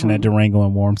location at Durango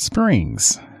and Warm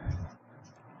Springs.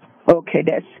 Okay,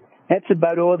 that's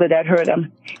about all that I heard.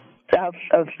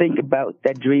 I'll think about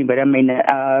that dream, but I may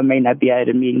not be at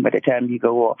a meeting by the time you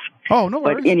go off. Oh, no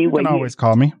worries. But anyway, you can always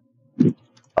call me.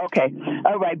 Okay.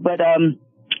 All right. But,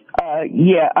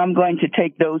 yeah, I'm going to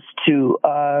take those 2.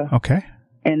 Okay.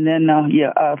 And then, I'll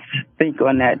think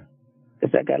on that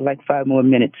because I got like 5 more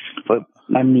minutes for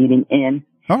my meeting in.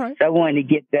 All right. So I wanted to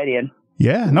get that in.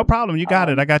 Yeah, no problem. You got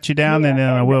it. I got you down, and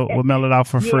then we'll mail it out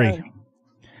for free.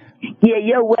 Yeah,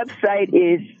 your website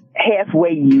is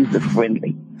halfway user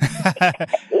friendly.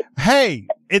 Hey,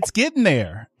 it's getting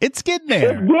there. It's getting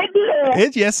there.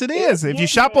 Yes, it is. If you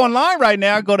shop online right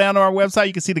now, go down to our website.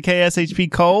 You can see the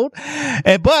KSHP code.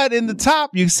 But in the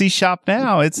top, you see shop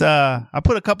now. It's I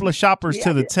put a couple of shoppers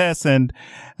to the test, and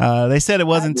they said it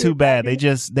wasn't too bad. They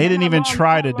didn't even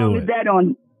try to do it.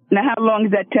 Now, how long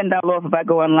is that $10 off if I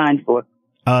go online for?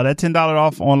 That $10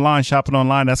 off online, shopping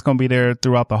online, that's going to be there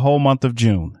throughout the whole month of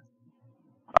June.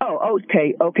 Oh,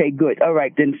 okay. Okay, good. All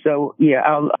right, then. So, yeah,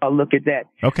 I'll look at that.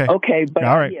 Okay. Okay, but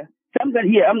all right. Yeah. So I'm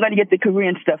gonna get the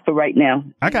Korean stuff for right now.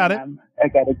 I got it. I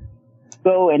gotta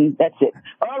go, and that's it.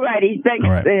 All righty. Thanks,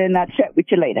 and I'll chat with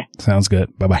you later. Sounds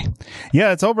good. Bye-bye.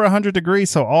 Yeah, it's over 100 degrees,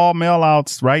 so all mail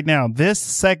outs right now. This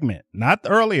segment, not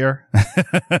earlier.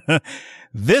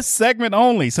 This segment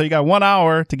only. So you got 1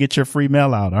 hour to get your free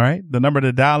mail out. All right. The number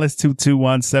to dial is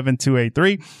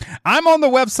 221-7283. I'm on the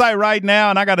website right now,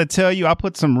 and I got to tell you, I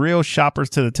put some real shoppers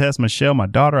to the test. Michelle, my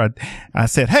daughter, I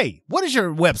said, hey, what is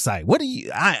your website?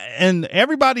 And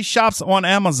everybody shops on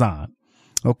Amazon.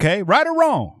 Okay. Right or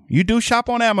wrong. You do shop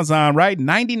on Amazon, right?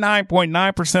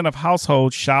 99.9% of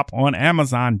households shop on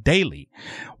Amazon daily.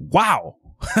 Wow.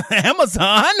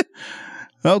 Amazon.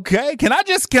 Okay. Can I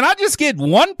just get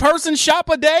one person shop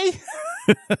a day?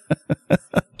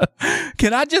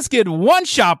 Can I just get one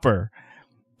shopper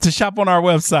to shop on our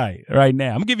website right now?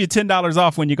 I'm gonna give you $10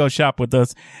 off when you go shop with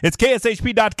us. It's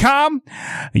KSHP.com.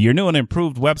 Your new and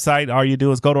improved website. All you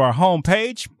do is go to our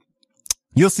homepage.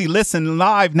 You'll see listen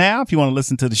live now if you want to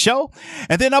listen to the show.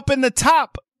 And then up in the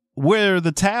top, where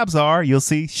the tabs are, you'll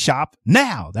see shop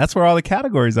now. That's where all the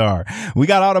categories are. We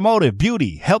got automotive,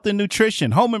 beauty, health and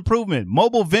nutrition, home improvement,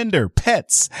 mobile vendor,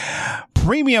 pets,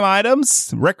 premium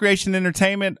items, recreation,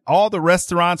 entertainment, all the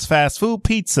restaurants, fast food,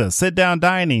 pizza, sit down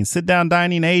dining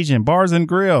Asian, bars and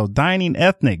grills, dining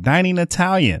ethnic, dining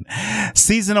Italian,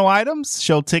 seasonal items,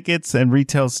 show tickets and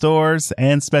retail stores,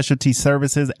 and specialty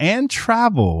services and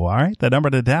travel. All right. The number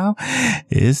to dial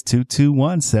is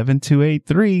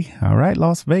 221-7283. All right.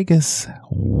 Las Vegas.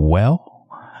 Well,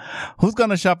 who's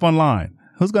going to shop online?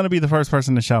 Who's going to be the first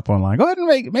person to shop online? Go ahead and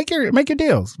make your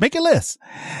deals. Make your list.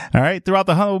 All right. Throughout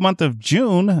the whole month of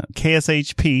June,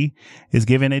 KSHP is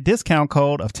giving a discount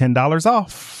code of $10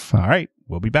 off. All right.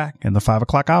 We'll be back in the 5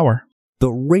 o'clock hour.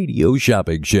 The Radio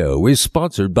Shopping Show is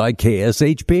sponsored by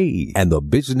KSHP and the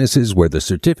businesses where the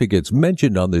certificates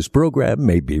mentioned on this program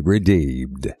may be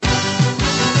redeemed.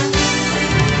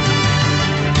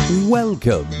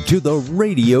 Welcome to the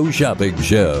Radio Shopping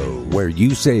Show, where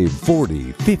you save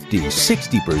 40, 50,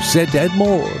 60% and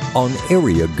more on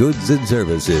area goods and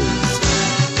services.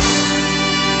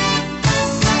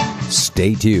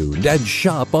 Stay tuned and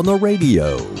shop on the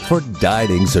radio for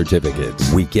dining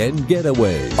certificates, weekend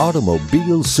getaway,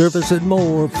 automobile service, and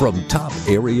more from top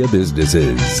area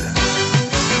businesses.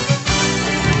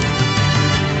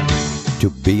 To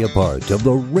be a part of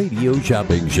the Radio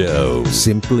Shopping Show,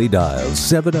 simply dial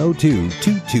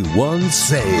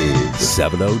 702-221-SAVE,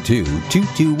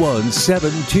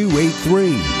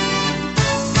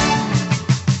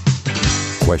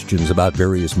 702-221-7283. Questions about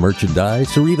various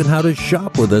merchandise or even how to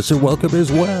shop with us are welcome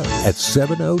as well at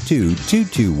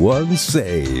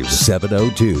 702-221-SAVE,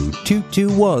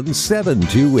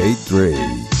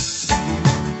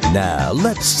 702-221-7283. Now,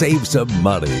 let's save some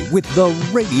money with the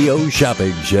Radio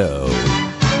Shopping Show.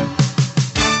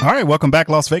 All right, welcome back,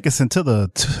 Las Vegas, into the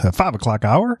 5 o'clock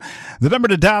hour. The number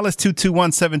to dial is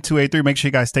 221-7283. Make sure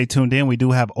you guys stay tuned in. We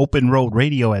do have Open Road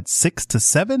Radio at 6 to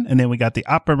 7, and then we got the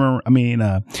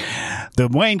the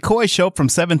Wayne Coy Show from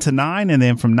 7 to 9, and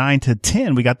then from 9 to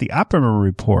 10, we got the Optima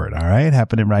Report. All right,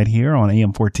 happening right here on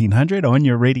AM 1400 on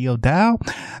your radio dial.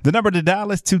 The number to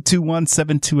dial is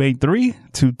 221-7283,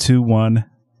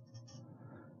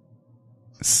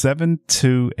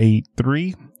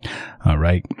 221-7283. All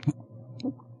right.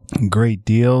 Great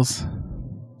deals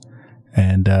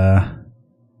and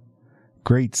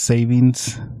great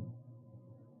savings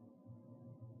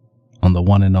on the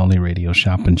one and only Radio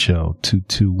Shopping Show.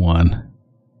 221.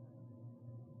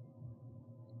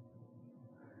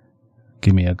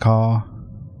 Give me a call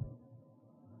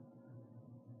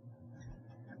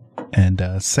and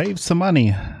save some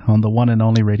money on the one and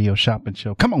only Radio Shopping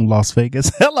Show. Come on, Las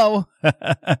Vegas. Hello.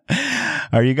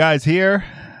 Are you guys here?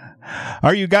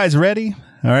 Are you guys ready?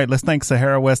 All right, let's thank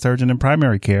Sahara West Urgent and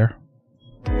Primary Care.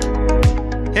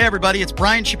 Hey everybody, it's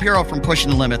Brian Shapiro from Pushing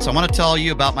the Limits. I want to tell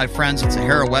you about my friends at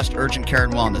Sahara West Urgent Care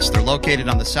and Wellness. They're located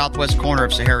on the southwest corner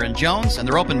of Sahara and Jones, and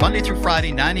they're open Monday through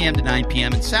Friday, 9 a.m. to 9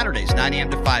 p.m., and Saturdays, 9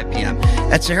 a.m. to 5 p.m.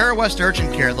 At Sahara West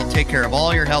Urgent Care, they'll take care of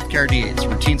all your healthcare needs,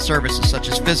 routine services such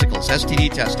as physicals,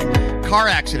 STD testing, car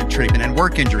accident treatment, and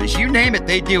work injuries. You name it,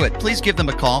 they do it. Please give them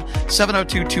a call,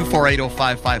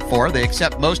 702-248-0554. They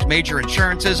accept most major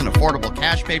insurances and affordable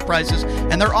cash pay prices,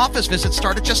 and their office visits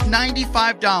start at just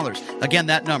 $95. Again,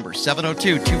 that number,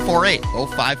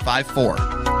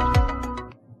 702-248-0554.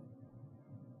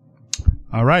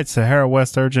 All right, Sahara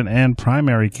West Urgent and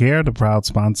Primary Care, the proud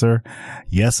sponsor,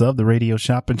 yes, of the Radio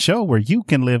Shopping Show, where you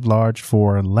can live large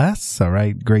for less. All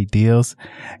right, great deals,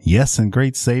 yes, and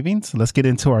great savings. Let's get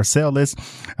into our sale list.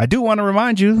 I do want to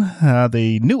remind you,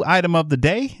 the new item of the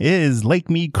day is Lake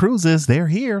Mead Cruises. They're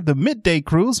here, the midday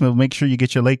cruise. We'll make sure you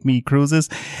get your Lake Mead Cruises.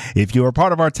 If you're a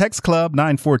part of our text club,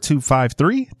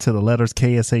 94253 to the letters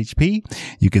KSHP,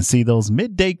 you can see those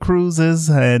midday cruises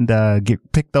and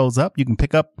pick those up. You can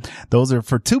pick up, those are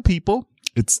for two people.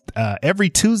 It's every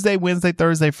Tuesday, Wednesday,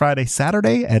 Thursday, Friday,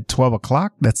 Saturday at 12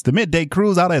 o'clock. That's the midday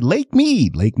cruise out at Lake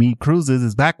Mead. Lake Mead Cruises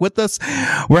is back with us.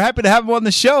 We're happy to have him on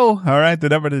the show. All right. The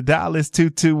number to dial is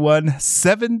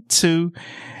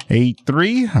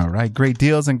 221-7283. All right. Great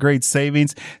deals and great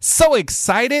savings. So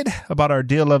excited about our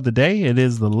deal of the day. It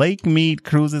is the Lake Mead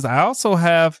Cruises. I also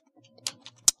have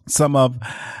some of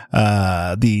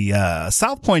the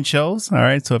South Point shows. All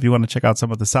right. So if you want to check out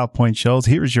some of the South Point shows,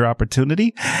 here's your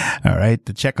opportunity. All right.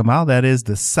 To check them out. That is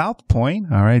the South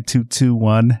Point. All right.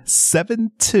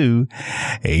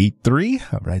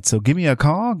 221-7283. All right. So give me a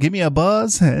call, give me a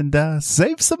buzz, and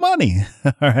save some money.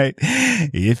 All right.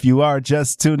 If you are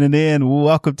just tuning in,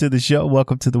 welcome to the show.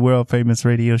 Welcome to the world famous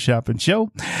Radio Shopping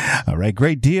Show. All right.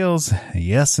 Great deals.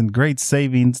 Yes. And great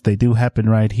savings. They do happen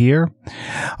right here.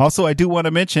 Also, I do want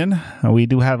to mention we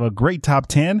do have a great top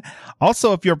 10.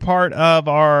 Also, if you're part of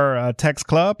our text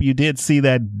club, you did see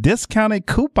that discounted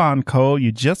coupon code.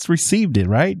 You just received it,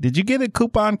 right? Did you get a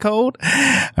coupon code?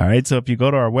 All right. So if you go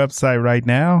to our website right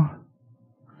now,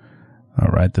 all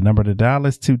right, the number to dial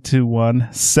is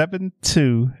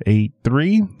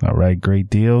 221-7283. All right. Great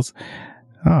deals.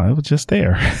 Oh, it was just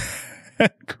there.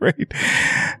 Great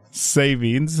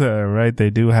savings. Right. They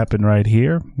do happen right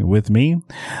here with me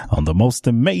on the most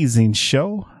amazing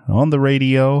show on the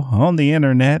radio, on the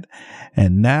internet,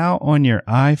 and now on your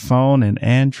iPhone and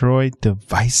Android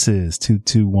devices.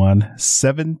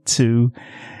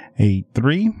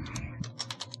 221-7283.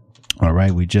 All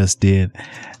right. We just did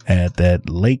at that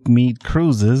Lake Mead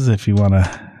Cruises. If you want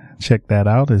to check that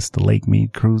out, it's the Lake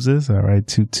Mead Cruises. All right.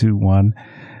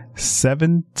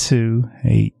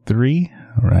 221-7283.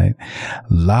 All right.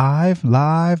 Live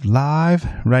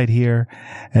right here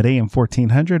at AM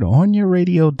 1400 on your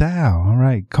radio dial. All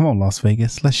right. Come on, Las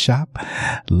Vegas. Let's shop.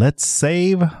 Let's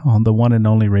save on the one and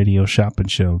only Radio Shopping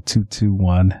Show.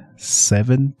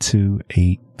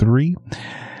 221-7283.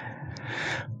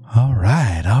 All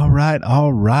right.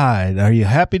 Are you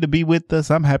happy to be with us?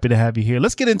 I'm happy to have you here.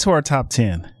 Let's get into our top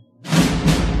 10.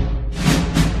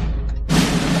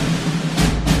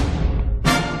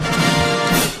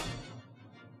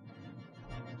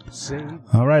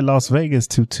 All right, Las Vegas,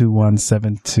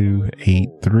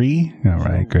 221-7283. All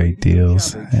right, great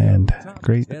deals and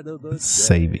great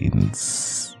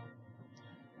savings.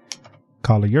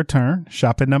 Caller, your turn.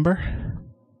 Shopping number.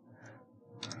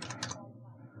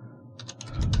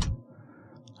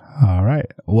 All right.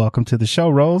 Welcome to the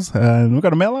show, Rose. We're going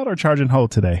to mail out or charge and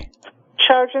hold today?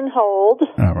 Charge and hold.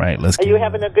 All right. Let's Are you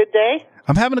having a good day?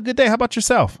 I'm having a good day. How about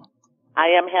yourself? I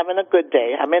am having a good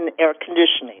day. I'm in air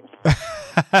conditioning.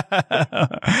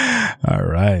 All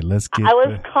right. Let's get I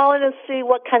was calling to see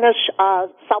what kind of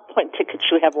South Point tickets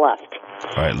you have left.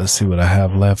 All right. Let's see what I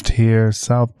have left here.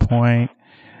 South Point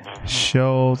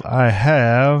shows I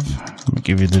have. Let me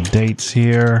give you the dates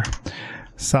here.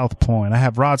 South Point. I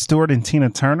have Rod Stewart and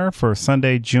Tina Turner for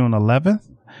Sunday, June 11th.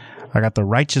 I got the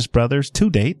Righteous Brothers,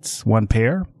 2 dates, 1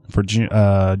 pair for June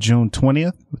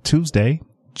 20th, Tuesday,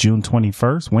 June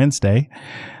 21st, Wednesday.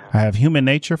 I have Human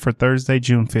Nature for Thursday,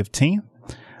 June 15th.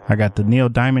 I got the Neil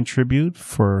Diamond Tribute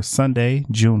for Sunday,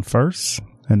 June 1st.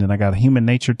 And then I got Human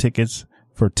Nature tickets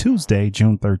for Tuesday,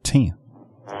 June 13th.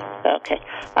 Okay.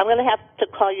 I'm going to have to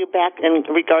call you back in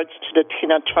regards to the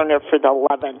Tina Turner for the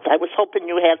 11th. I was hoping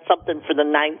you had something for the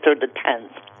 9th or the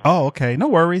 10th. Oh, okay. No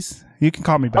worries. You can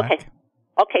call me back. Okay.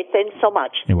 Okay, thanks so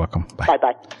much. You're welcome. Bye.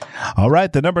 Bye-bye. All right,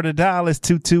 the number to dial is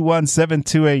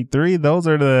 221-7283. Those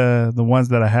are the ones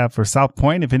that I have for South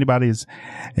Point. If anybody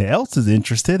else is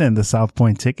interested in the South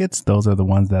Point tickets, those are the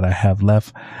ones that I have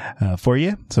left for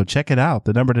you. So check it out.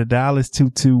 The number to dial is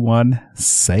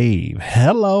 221-SAVE.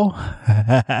 Hello.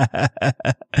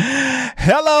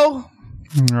 Hello.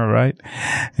 All right.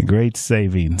 Great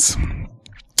savings.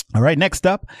 All right, next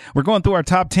up, we're going through our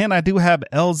top 10. I do have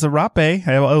El Zarape,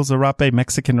 El Zarape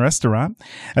Mexican restaurant,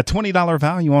 a $20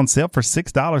 value on sale for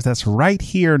 $6. That's right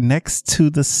here next to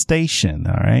the station.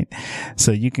 All right.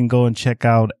 So you can go and check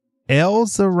out El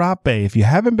Zarape. If you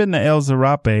haven't been to El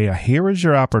Zarape, here is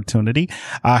your opportunity.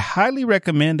 I highly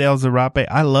recommend El Zarape.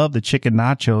 I love the chicken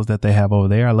nachos that they have over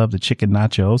there. I love the chicken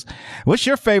nachos. What's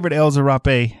your favorite El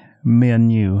Zarape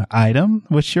menu item?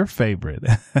 What's your favorite?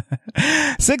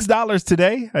 $6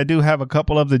 today. I do have a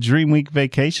couple of the Dream Week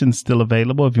vacations still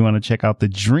available. If you want to check out the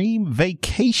Dream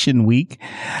Vacation Week,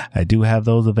 I do have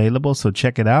those available. So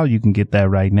check it out. You can get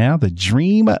that right now. The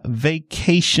Dream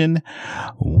Vacation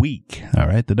Week. All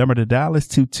right. The number to dial is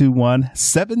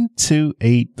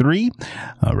 221-7283.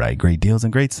 All right. Great deals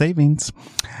and great savings.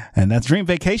 And that's Dream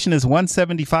Vacation is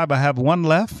 $175. I have one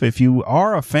left. If you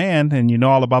are a fan and you know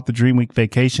all about the Dream Week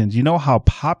vacations, you know how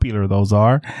popular those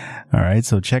are. All right.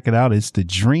 So check it out. It's the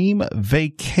Dream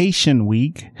Vacation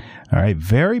Week. All right.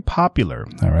 Very popular.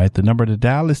 All right. The number to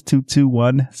dial is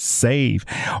 221-SAVE.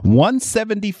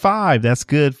 $175. That's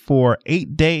good for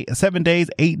 7 days,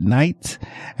 8 nights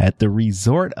at the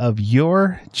resort of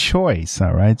your choice.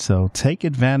 All right. So take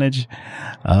advantage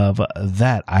of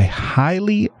that. I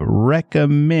highly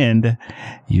recommend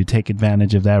you take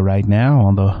advantage of that right now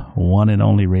on the one and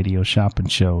only Radio Shopping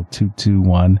Show.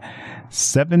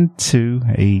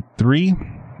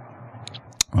 221-7283.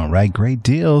 All right. Great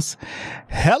deals.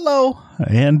 Hello.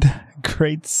 And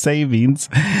great savings.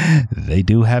 They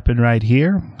do happen right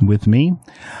here with me.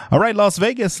 All right, Las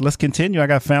Vegas, let's continue. I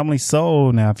got Family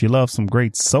Soul. Now, if you love some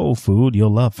great soul food, you'll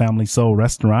love Family Soul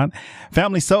Restaurant.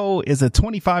 Family Soul is a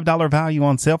 $25 value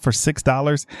on sale for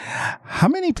 $6. How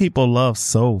many people love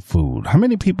soul food? How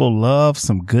many people love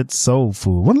some good soul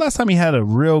food? When last time you had a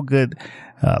real good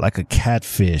like a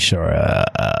catfish or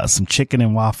some chicken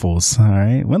and waffles? All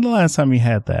right. When the last time you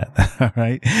had that? All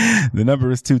right. The number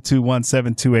is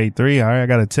 221-7283. All right. I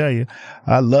got to tell you,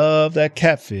 I love that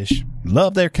catfish.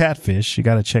 Love their catfish. You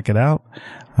got to check it out.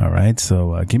 All right.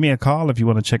 So give me a call if you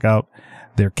want to check out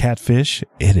their catfish.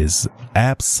 It is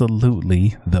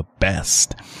absolutely the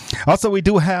best. Also, we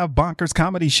do have Bonkers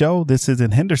Comedy Show. This is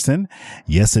in Henderson.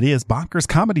 Yes, it is Bonkers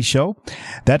Comedy Show.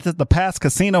 That's at the Pass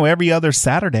Casino every other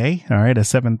Saturday. All right.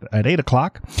 At 8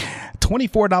 o'clock.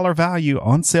 $24 value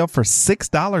on sale for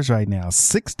 $6 right now.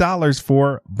 $6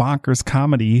 for Bonkers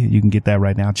Comedy. You can get that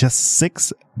right now. Just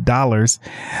 $6.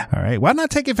 All right. Why not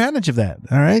take advantage of that?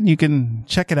 All right. You can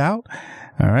check it out.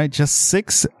 All right. Just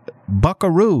 $6.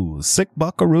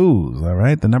 $6. All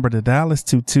right. The number to dial is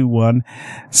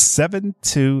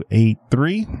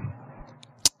 221-7283.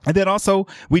 And then also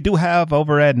we do have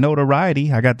over at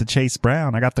Notoriety, I got the Chase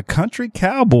Brown. I got the Country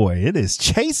Cowboy. It is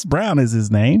Chase Brown is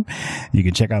his name. You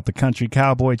can check out the Country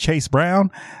Cowboy Chase Brown.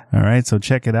 All right. So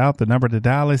check it out. The number to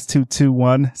dial is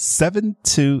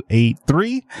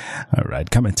 221-7283. All right.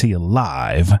 Coming to you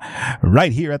live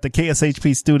right here at the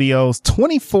KSHP Studios,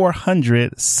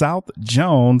 2400 South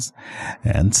Jones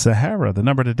and Sahara. The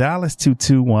number to dial is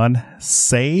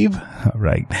 221-SAVE. All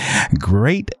right.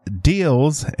 Great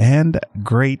deals and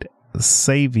great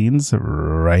savings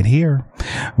right here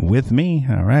with me.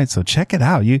 All right. So check it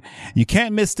out. You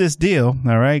can't miss this deal.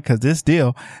 All right. Cause these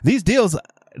deals,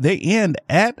 they end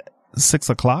at 6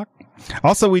 o'clock.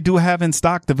 Also, we do have in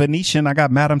stock the Venetian. I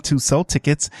got Madame Tussauds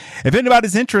tickets. If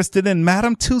anybody's interested in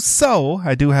Madame Tussauds,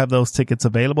 I do have those tickets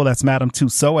available. That's Madame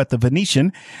Tussauds at the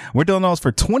Venetian. We're doing those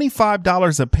for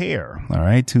 $25 a pair. All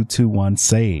right,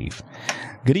 221-SAVE.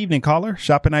 Good evening, caller.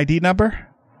 Shopping ID number?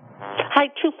 Hi,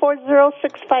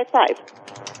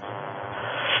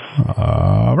 240655.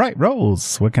 All right,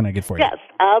 Rose, what can I get for you? Yes,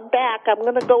 back. I'm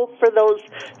going to go for those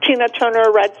Tina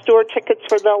Turner Red Stewart tickets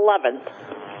for the 11th.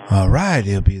 All right,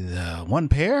 it'll be the one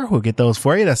pair. We'll get those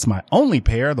for you. That's my only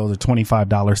pair. Those are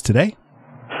 $25 today.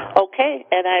 Okay,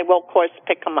 and I will, of course,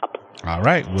 pick them up. All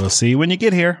right, we'll see you when you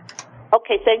get here.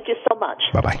 Okay, thank you so much.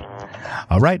 Bye-bye.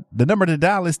 All right, the number to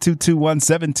dial is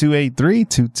 221-7283,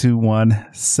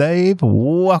 221-SAVE.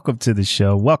 Welcome to the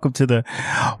show. Welcome to the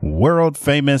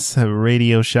world-famous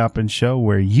radio shopping show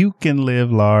where you can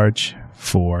live large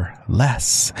for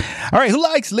less. All right, who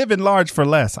likes living large for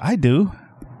less? I do.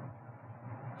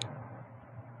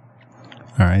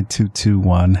 All right,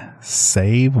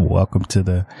 221-SAVE. Welcome to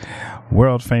the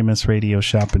world famous radio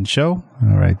shopping show.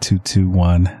 All right,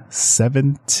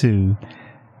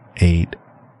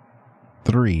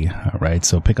 221-7283. All right,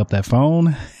 so pick up that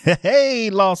phone.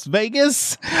 Hey, Las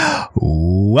Vegas.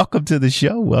 Welcome to the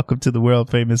show. Welcome to the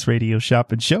world famous radio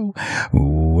shopping show.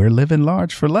 We're living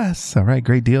large for less. All right,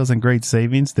 great deals and great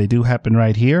savings. They do happen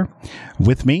right here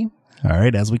with me. All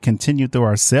right, as we continue through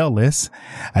our sale list,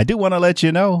 I do want to let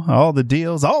you know all the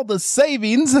deals, all the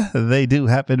savings, they do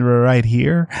happen right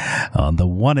here on the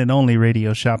one and only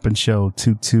radio shopping show,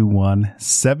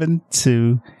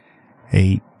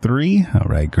 221-7283. All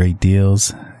right, great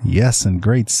deals. Yes, and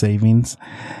great savings.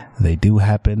 They do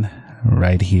happen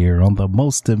right here on the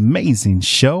most amazing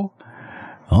show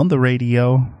on the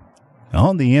radio,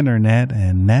 on the internet,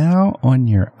 and now on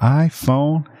your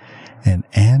iPhone and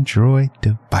Android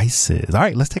devices. All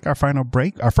right, let's take our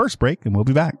first break, and we'll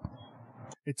be back.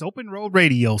 It's Open Road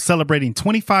Radio, celebrating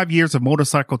 25 years of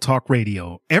motorcycle talk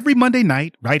radio. Every Monday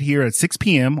night, right here at 6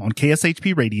 p.m. on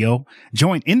KSHP Radio,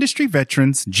 join industry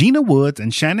veterans Gina Woods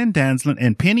and Shannon Danslin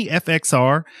and Penny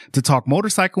FXR to talk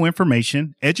motorcycle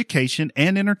information, education,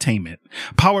 and entertainment.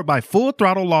 Powered by Full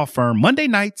Throttle Law Firm, Monday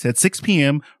nights at 6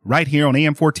 p.m. right here on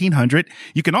AM 1400.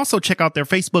 You can also check out their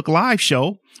Facebook Live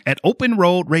show at Open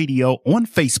Road Radio on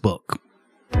Facebook.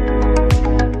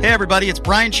 Hey everybody, it's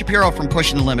Brian Shapiro from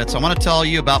Pushing the Limits. I want to tell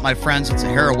you about my friends at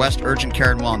Sahara West Urgent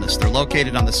Care and Wellness. They're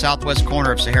located on the southwest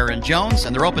corner of Sahara and Jones,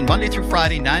 and they're open Monday through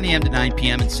Friday, 9 a.m. to 9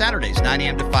 p.m., and Saturdays, 9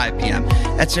 a.m. to 5 p.m.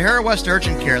 At Sahara West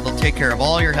Urgent Care, they'll take care of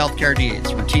all your healthcare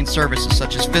needs, routine services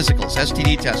such as physicals,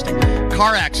 STD testing,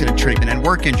 car accident treatment, and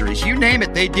work injuries. You name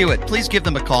it, they do it. Please give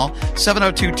them a call,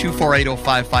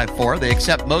 702-248-0554. They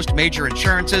accept most major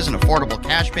insurances and affordable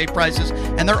cash pay prices,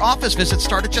 and their office visits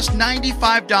start at just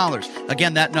 $95.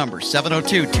 Again, that number,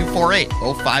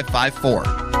 702-248-0554.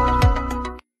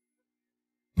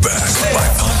 Back by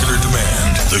popular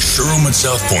demand, the showroom at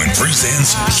South Point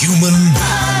presents Human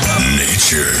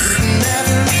Nature.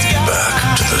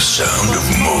 Back to the sound of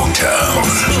Motown.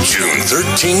 June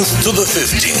 13th to the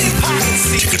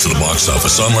 15th. Tickets to the box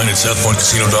office online at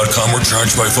southpointcasino.com or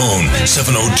charged by phone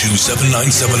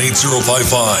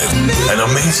 702-797-8055. An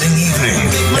amazing evening,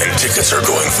 and tickets are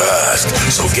going fast,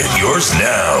 so get yours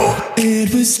now.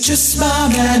 It was just my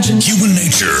imagination. Human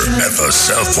Nature at the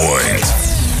South Point.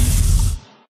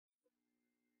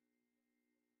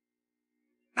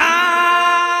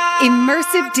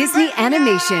 Immersive Disney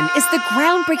animation is the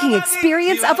groundbreaking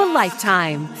experience of a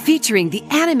lifetime, featuring the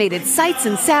animated sights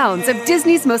and sounds of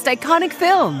Disney's most iconic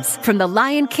films, from The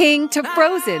Lion King to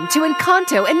Frozen to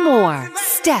Encanto and more.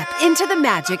 Step into the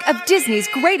magic of Disney's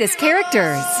greatest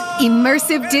characters.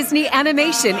 Immersive Disney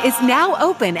animation is now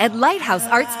open at Lighthouse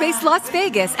Art Space Las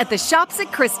Vegas at the Shops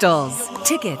at Crystals.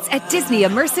 Tickets at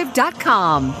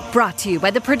DisneyImmersive.com. Brought to you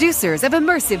by the producers of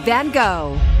Immersive Van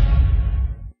Gogh.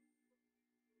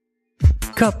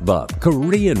 Cup Bop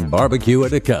Korean Barbecue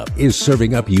in a Cup is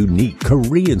serving up unique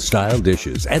Korean-style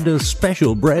dishes and a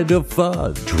special brand of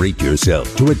fun. Treat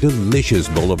yourself to a delicious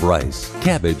bowl of rice,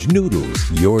 cabbage, noodles,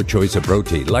 your choice of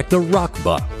protein like the Rock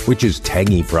Bop, which is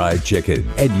tangy fried chicken,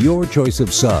 and your choice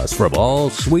of sauce from all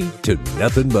sweet to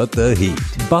nothing but the heat.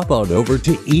 Bop on over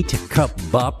to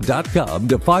eatcupbop.com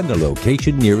to find the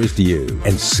location nearest you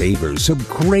and savor some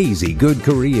crazy good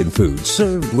Korean food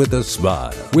served with a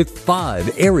smile. With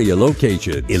 5 area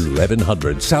locations,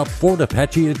 1100 South Fort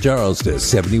Apache at Charleston,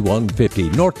 7150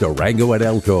 North Durango at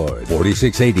Elkhorn,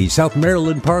 4680 South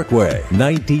Maryland Parkway,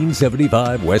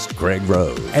 1975 West Craig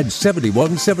Road, and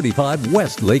 7175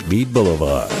 West Lake Mead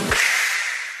Boulevard.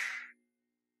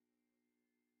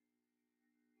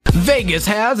 Vegas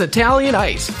has Italian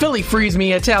Ice. Philly Freeze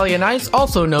Me Italian Ice,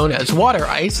 also known as water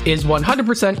ice, is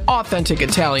 100% authentic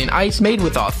Italian ice made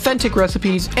with authentic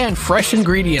recipes and fresh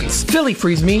ingredients. Philly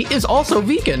Freeze Me is also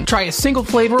vegan. Try a single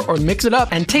flavor or mix it up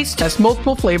and taste test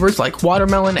multiple flavors like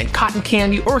watermelon and cotton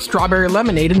candy or strawberry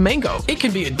lemonade and mango. It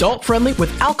can be adult friendly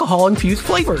with alcohol-infused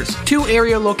flavors. 2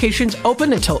 area locations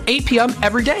open until 8 p.m.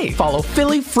 every day. Follow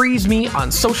Philly Freeze Me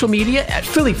on social media at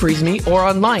Philly Freeze Me or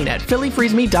online at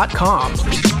phillyfreezeme.com.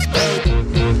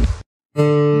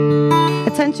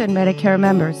 Attention Medicare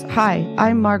members. Hi,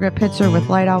 I'm Margaret Pitzer with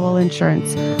Light Owl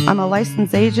Insurance. I'm a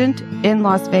licensed agent in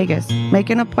Las Vegas. Make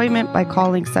an appointment by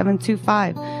calling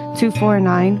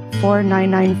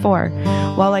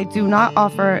 725-249-4994. While I do not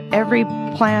offer every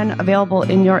plan available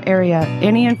in your area,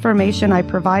 any information I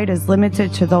provide is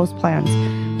limited to those plans.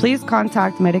 Please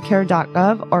contact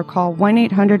Medicare.gov or call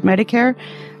 1-800-MEDICARE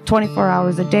 24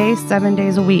 hours a day, 7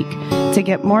 days a week to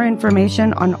get more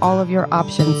information on all of your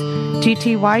options.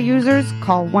 TTY users,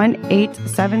 call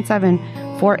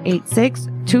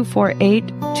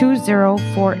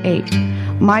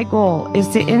 1-877-486-248-2048. My goal is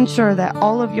to ensure that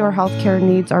all of your healthcare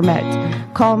needs are met.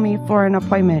 Call me for an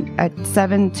appointment at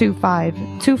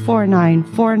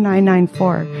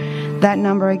 725-249-4994. That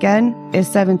number again is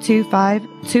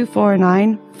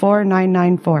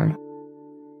 725-249-4994.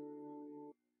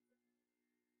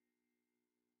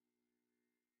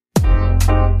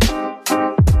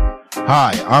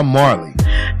 Hi, I'm Marley.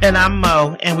 And I'm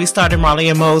Mo, and we started Marley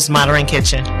and Mo's Modern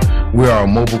Kitchen. We are a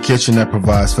mobile kitchen that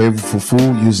provides flavorful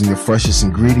food using the freshest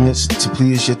ingredients to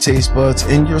please your taste buds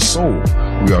and your soul.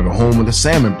 We are the home of the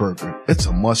salmon burger. It's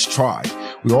a must try.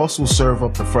 We also serve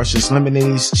up the freshest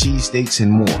lemonades, cheesesteaks,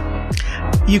 and more.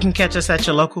 You can catch us at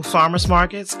your local farmers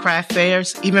markets, craft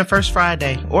fairs, even First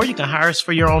Friday, or you can hire us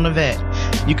for your own event.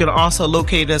 You can also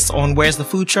locate us on Where's the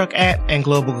Food Truck At and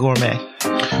Global Gourmet.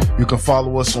 You can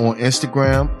follow us on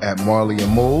Instagram at Marley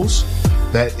and Mo's.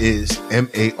 That is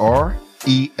MarelyMoes,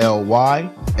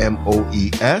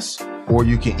 or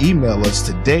you can email us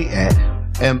today at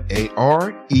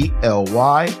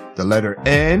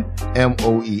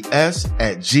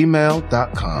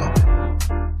MarelyNMoes@gmail.com.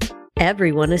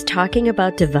 Everyone is talking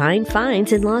about Divine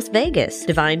Finds in Las Vegas.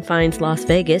 Divine Finds Las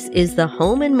Vegas is the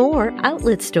Home and More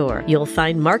outlet store. You'll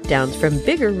find markdowns from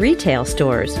bigger retail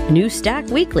stores. New stack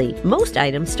weekly. Most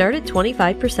items start at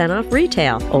 25% off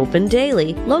retail. Open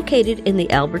daily. Located in the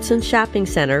Albertson Shopping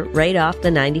Center right off the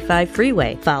 95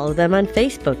 freeway. Follow them on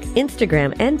Facebook,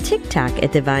 Instagram, and TikTok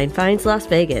at Divine Finds Las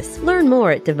Vegas. Learn more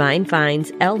at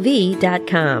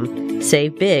DivineFindsLV.com.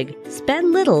 Save big,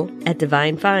 spend little at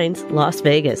Divine Finds Las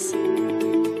Vegas.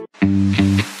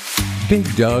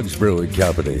 Big Dogs Brewing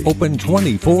Company, open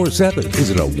 24/7, is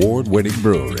an award-winning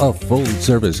brewery, a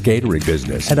full-service catering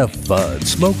business, and a fun,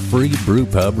 smoke-free brew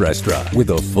pub restaurant with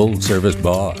a full-service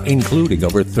bar, including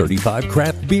over 35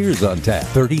 craft beers on tap,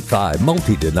 35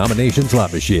 multi-denomination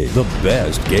slot machines, the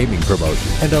best gaming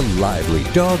promotion, and a lively,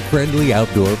 dog-friendly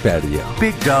outdoor patio.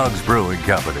 Big Dogs Brewing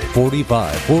Company,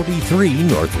 4543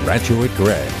 North Rancho at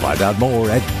Gray. Find out more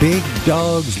at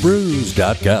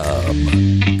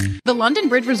BigDogsBrews.com. The London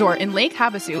Bridge Resort in Lake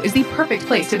Havasu is the perfect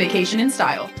place to vacation in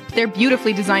style. Their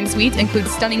beautifully designed suites include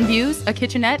stunning views, a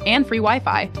kitchenette, and free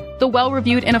Wi-Fi. The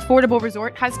well-reviewed and affordable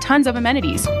resort has tons of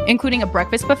amenities, including a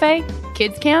breakfast buffet,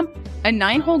 kids camp, a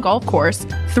 9-hole golf course,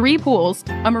 3 pools,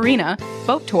 a marina,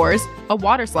 boat tours, a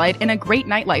water slide, and a great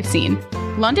nightlife scene.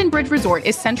 London Bridge Resort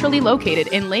is centrally located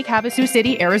in Lake Havasu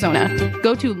City, Arizona.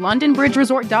 Go to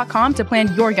londonbridgeresort.com to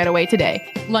plan your getaway today.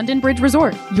 London Bridge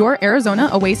Resort, your Arizona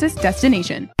oasis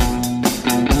destination.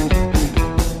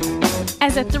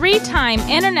 As a 3-time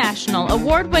international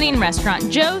award-winning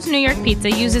restaurant, Joe's New York Pizza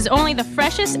uses only the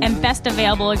freshest and best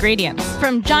available ingredients.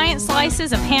 From giant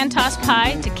slices of hand-tossed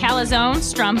pie to calzone,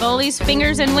 strombolis,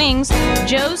 fingers, and wings,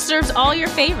 Joe's serves all your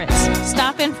favorites.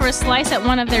 Stop in for a slice at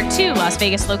one of their 2 Las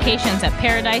Vegas locations at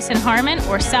Paradise and Harmon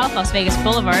or South Las Vegas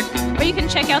Boulevard, or you can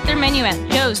check out their menu at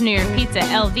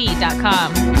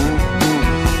joesnewyorkpizzalv.com.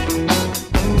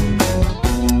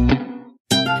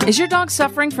 Is your dog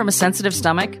suffering from a sensitive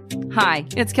stomach? Hi,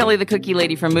 it's Kelly the Cookie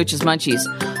Lady from Mooch's Munchies.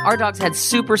 Our dogs had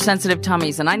super sensitive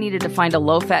tummies, and I needed to find a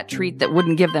low-fat treat that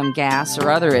wouldn't give them gas or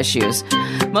other issues.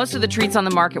 Most of the treats on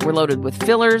the market were loaded with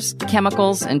fillers,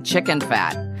 chemicals, and chicken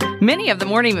fat. Many of them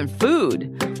weren't even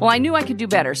food. Well, I knew I could do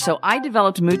better, so I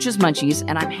developed Mooch's Munchies,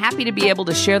 and I'm happy to be able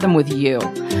to share them with you.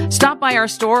 Stop by our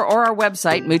store or our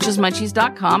website,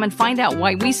 moochesmunchies.com, and find out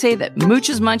why we say that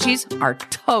Mooch's Munchies are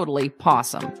totally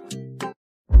pawsome.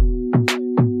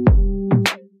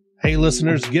 Hey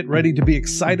listeners, get ready to be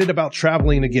excited about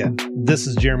traveling again. This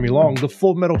is Jeremy Long, the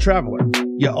Full Metal Traveler.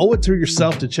 You owe it to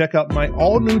yourself to check out my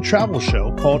all-new travel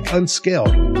show called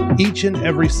Unscaled each and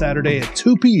every Saturday at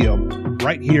 2 p.m.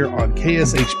 right here on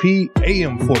KSHP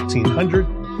AM 1400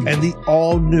 and the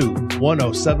all-new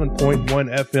 107.1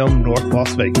 FM North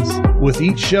Las Vegas. With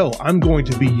each show, I'm going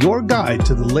to be your guide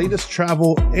to the latest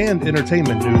travel and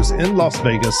entertainment news in Las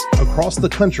Vegas, across the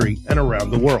country, and around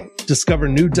the world. Discover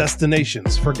new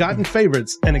destinations, forgotten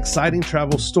favorites, and exciting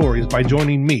travel stories by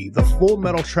joining me, the Full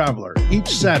Metal Traveler, each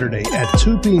Saturday at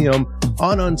 2 p.m.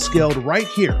 on Unscaled right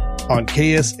here on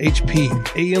KSHP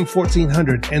AM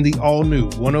 1400 and the all-new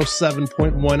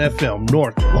 107.1 FM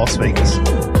North Las Vegas.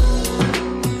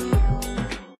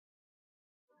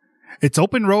 It's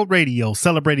Open Road Radio,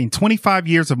 celebrating 25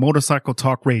 years of motorcycle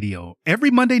talk radio.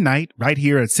 Every Monday night, right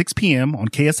here at 6 p.m. on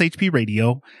KSHP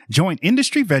Radio, join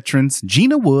industry veterans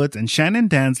Gina Woods and Shannon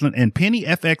Danslin and Penny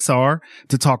FXR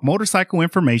to talk motorcycle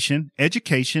information,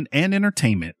 education, and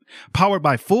entertainment. Powered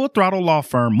by Full Throttle Law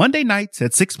Firm, Monday nights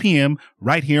at 6 p.m.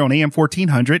 right here on AM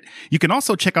 1400. You can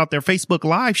also check out their Facebook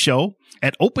Live show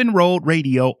at Open Road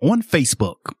Radio on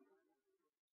Facebook.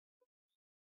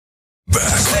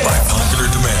 Back by popular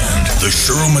demand, the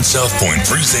Showroom at South Point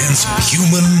presents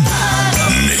Human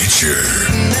Nature.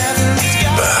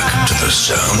 Back to the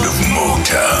sound of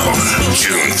Motown.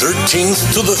 June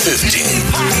 13th to the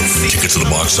 15th. Tickets to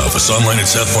the box office online at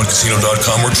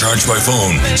southpointcasino.com or charged by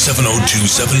phone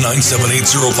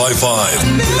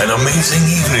 702-797-8055. An amazing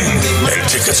evening, and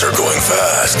tickets are going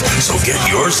fast, so get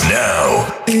yours now.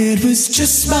 It was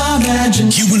just my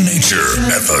imagination. Human Nature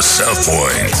at the South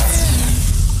Point.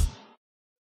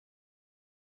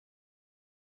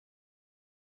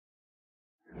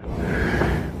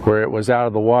 Where it was out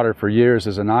of the water for years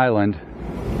as an island.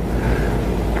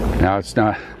 Now it's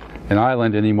not an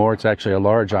island anymore, it's actually a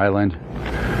large island.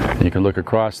 And you can look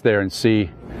across there and see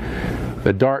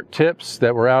the dark tips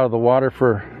that were out of the water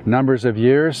for numbers of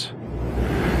years.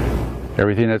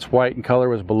 Everything that's white in color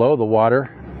was below the water.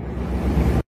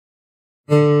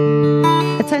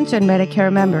 Attention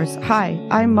Medicare members. Hi,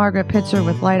 I'm Margaret Pitcher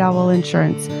with Light Owl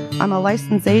Insurance. I'm a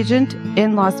licensed agent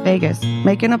in Las Vegas.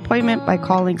 Make an appointment by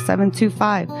calling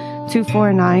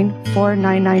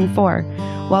 725-249-4994.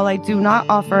 While I do not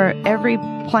offer every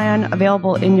plan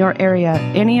available in your area,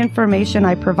 any information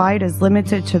I provide is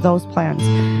limited to those plans.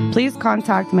 Please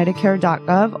contact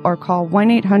Medicare.gov or call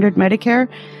 1-800-MEDICARE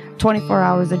 24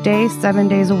 hours a day, 7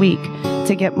 days a week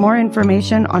to get more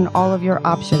information on all of your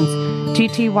options.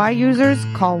 TTY users,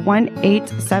 call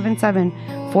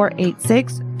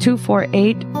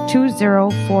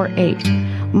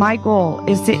 1-877-486-248-2048. My goal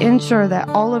is to ensure that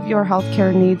all of your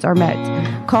healthcare needs are met.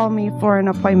 Call me for an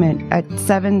appointment at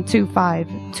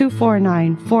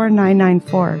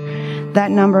 725-249-4994. That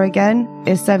number again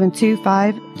is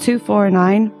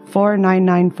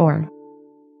 725-249-4994.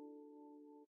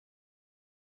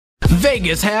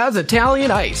 Vegas has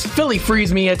Italian Ice. Philly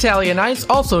Freeze Me Italian Ice,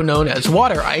 also known as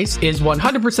water ice, is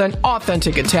 100%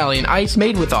 authentic Italian ice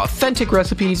made with authentic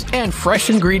recipes and fresh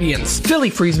ingredients.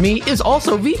 Philly Freeze Me is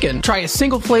also vegan. Try a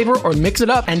single flavor or mix it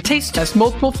up and taste test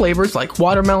multiple flavors like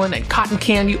watermelon and cotton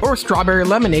candy or strawberry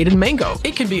lemonade and mango.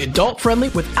 It can be adult friendly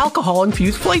with alcohol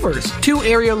infused flavors. 2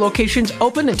 area locations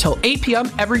open until 8 p.m.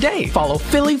 every day. Follow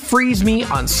Philly Freeze Me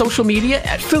on social media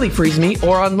at Philly Freeze Me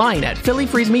or online at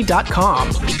phillyfreezeme.com.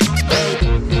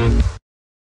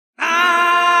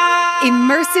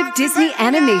 Immersive Disney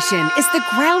animation is the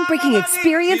groundbreaking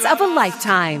experience of a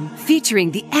lifetime, featuring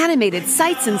the animated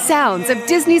sights and sounds of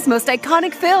Disney's most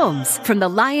iconic films, from The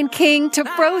Lion King to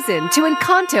Frozen to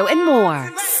Encanto and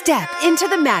more. Step into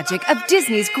the magic of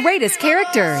Disney's greatest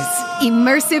characters.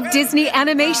 Immersive Disney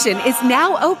animation is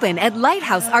now open at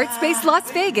Lighthouse Art Space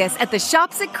Las Vegas at the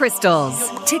Shops at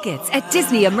Crystals. Tickets at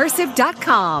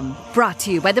DisneyImmersive.com. Brought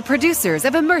to you by the producers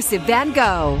of Immersive Van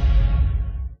Gogh.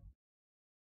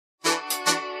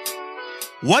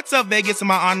 What's up, Vegas and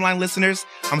my online listeners?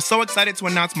 I'm so excited to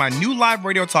announce my new live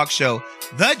radio talk show,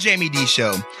 The Jamie D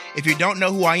Show. If you don't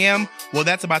know who I am, well,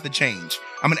 that's about to change.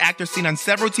 I'm an actor seen on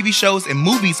several TV shows and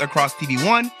movies across TV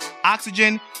One,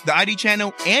 Oxygen, the ID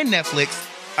Channel, and Netflix.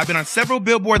 I've been on several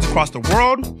billboards across the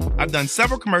world, I've done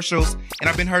several commercials, and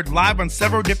I've been heard live on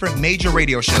several different major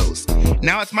radio shows.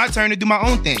 Now it's my turn to do my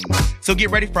own thing. So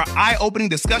get ready for eye-opening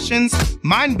discussions,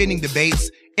 mind-bending debates,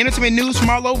 entertainment news from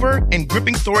all over, and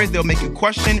gripping stories that'll make you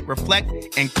question, reflect,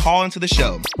 and call into the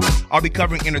show. I'll be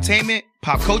covering entertainment,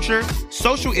 pop culture,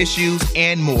 social issues,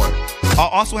 and more. I'll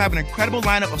also have an incredible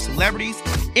lineup of celebrities,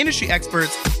 industry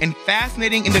experts, and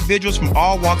fascinating individuals from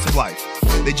all walks of life.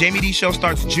 The Jamie D Show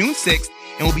starts June 6th,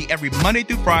 and will be every Monday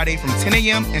through Friday from 10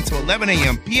 a.m. until 11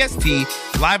 a.m. PST,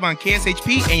 live on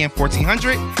KSHP AM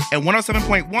 1400 and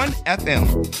 107.1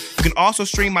 FM. You can also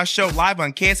stream my show live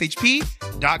on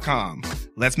KSHP.com.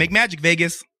 Let's make magic,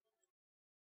 Vegas.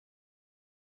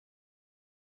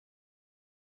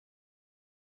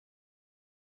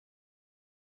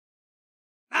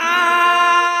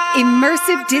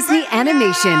 Immersive Disney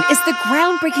animation is the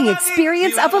groundbreaking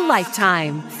experience of a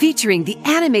lifetime, featuring the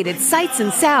animated sights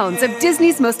and sounds of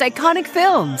Disney's most iconic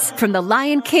films, from The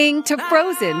Lion King to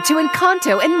Frozen to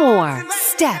Encanto and more.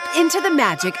 Step into the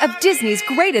magic of Disney's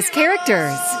greatest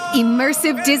characters.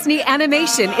 Immersive Disney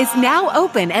animation is now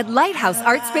open at Lighthouse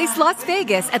Art Space Las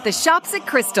Vegas at the Shops at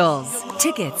Crystals.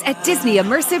 Tickets at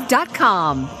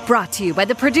DisneyImmersive.com. Brought to you by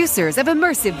the producers of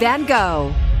Immersive Van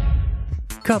Gogh.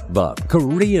 Cup Bop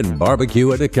Korean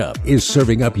Barbecue at a Cup is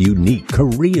serving up unique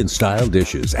Korean-style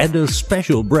dishes and a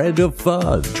special brand of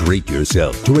fun. Treat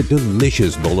yourself to a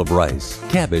delicious bowl of rice,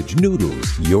 cabbage,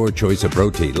 noodles, your choice of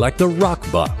protein like the Rock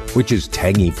Bop, which is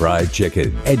tangy fried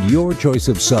chicken, and your choice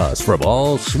of sauce from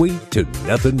all sweet to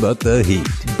nothing but the heat.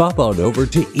 Bop on over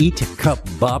to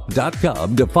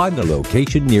eatcupbop.com to find the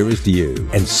location nearest you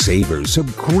and savor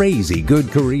some crazy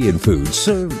good Korean food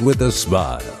served with a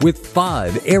smile. With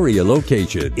 5 area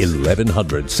locations,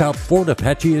 1100 South Fort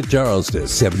Apache at Charleston,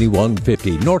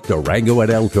 7150 North Durango at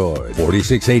Elkhorn,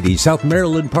 4680 South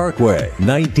Maryland Parkway,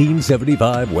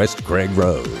 1975 West Craig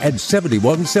Road, and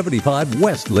 7175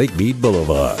 West Lake Mead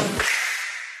Boulevard.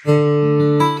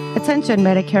 Attention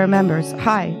Medicare members.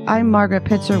 Hi, I'm Margaret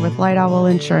Pitcher with Light Owl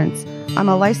Insurance. I'm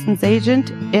a licensed agent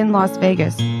in Las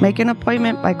Vegas. Make an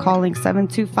appointment by calling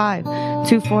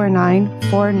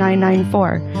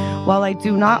 725-249-4994. While I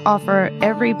do not offer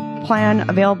every plan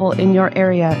available in your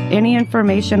area, any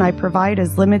information I provide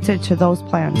is limited to those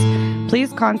plans.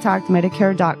 Please contact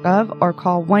Medicare.gov or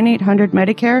call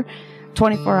 1-800-MEDICARE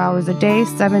 24 hours a day,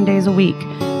 7 days a week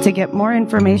to get more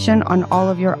information on all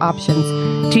of your options.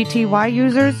 TTY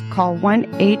users, call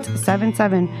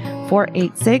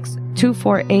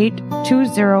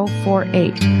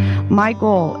 1-877-486-248-2048. My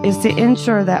goal is to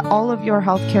ensure that all of your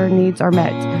healthcare needs are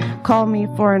met. Call me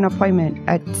for an appointment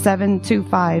at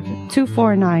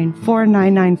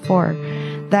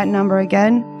 725-249-4994. That number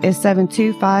again is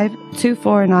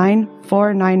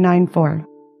 725-249-4994.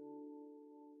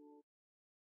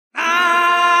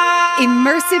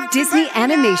 Immersive Disney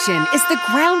animation is the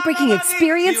groundbreaking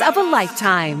experience of a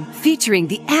lifetime, featuring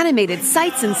the animated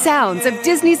sights and sounds of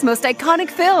Disney's most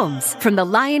iconic films, from The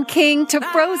Lion King to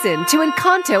Frozen to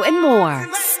Encanto and more.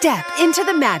 Step into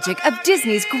the magic of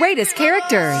Disney's greatest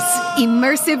characters.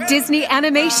 Immersive Disney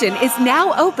animation is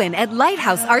now open at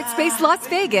Lighthouse Art Space Las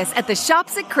Vegas at the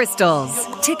Shops at Crystals.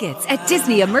 Tickets at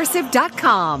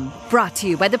DisneyImmersive.com. Brought to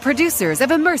you by the producers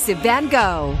of Immersive Van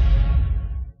Gogh.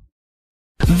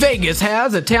 Vegas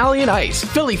has Italian Ice.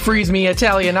 Philly Freeze Me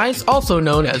Italian Ice, also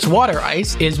known as water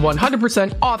ice, is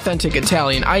 100% authentic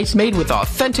Italian ice made with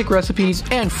authentic recipes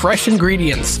and fresh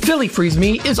ingredients. Philly Freeze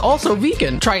Me is also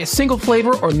vegan. Try a single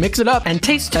flavor or mix it up and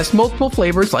taste test multiple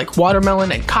flavors like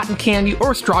watermelon and cotton candy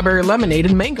or strawberry lemonade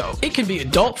and mango. It can be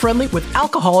adult friendly with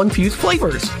alcohol infused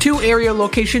flavors. 2 area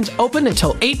locations open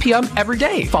until 8 p.m. every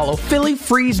day. Follow Philly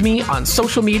Freeze Me on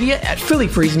social media at Philly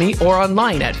Freeze Me or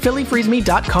online at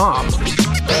phillyfreezeme.com.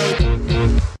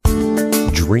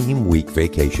 Dream Week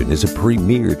Vacation is a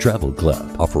premier travel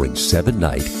club offering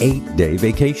 7-night, 8-day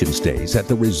vacation stays at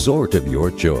the resort of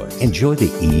your choice. Enjoy the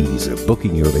ease of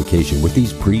booking your vacation with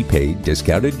these prepaid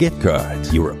discounted gift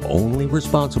cards. You are only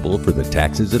responsible for the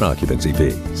taxes and occupancy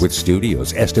fees. With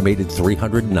studios estimated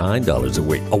 $309 a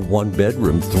week, a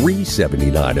 1-bedroom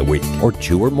 $379 a week, or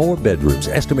 2 or more bedrooms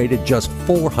estimated just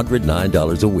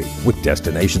 $409 a week. With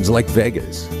destinations like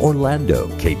Vegas, Orlando,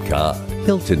 Cape Cod,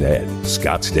 Hilton Head,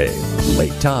 Scottsdale,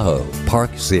 Lake Tahoe,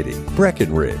 Park City,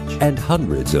 Breckenridge, and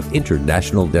hundreds of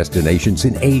international destinations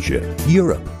in Asia,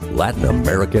 Europe, Latin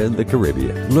America, and the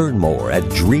Caribbean. Learn more at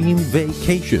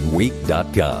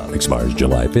DreamVacationWeek.com. Expires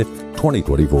July 5th,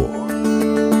 2024.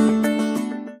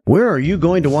 Where are you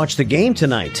going to watch the game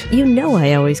tonight? You know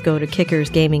I always go to Kickers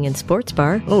Gaming and Sports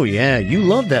Bar. Oh yeah, you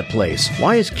love that place.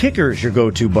 Why is Kickers your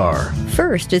go-to bar?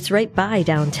 First, it's right by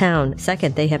downtown.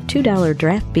 Second, they have $2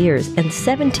 draft beers and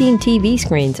 17 TV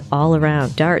screens all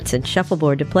around. Darts and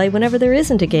shuffleboard to play whenever there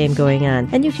isn't a game going on.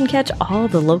 And you can catch all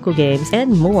the local games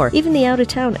and more, even the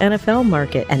out-of-town NFL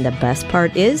market. And the best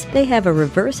part is, they have a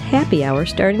reverse happy hour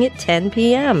starting at 10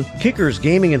 p.m. Kickers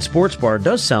Gaming and Sports Bar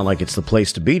does sound like it's the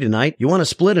place to be tonight. You want to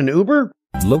split an Uber?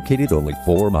 Located only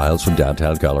 4 miles from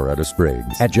downtown Colorado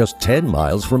Springs, at just 10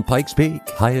 miles from Pikes Peak,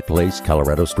 Hyatt Place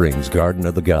Colorado Springs Garden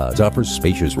of the Gods offers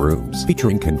spacious rooms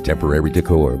featuring contemporary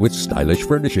decor with stylish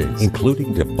furnishings,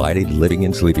 including divided living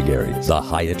and sleeping areas, the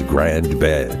Hyatt Grand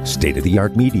Bed,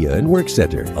 state-of-the-art media and work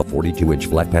center, a 42-inch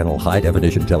flat-panel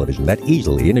high-definition television that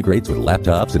easily integrates with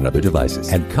laptops and other devices,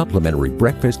 and complimentary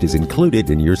breakfast is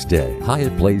included in your stay.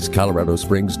 Hyatt Place Colorado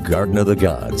Springs Garden of the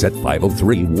Gods at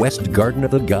 503 West Garden of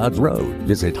the Gods Road.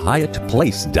 Visit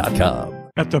HyattPlace.com.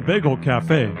 At the Bagel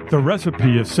Cafe, the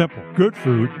recipe is simple, good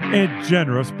food, and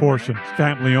generous portions.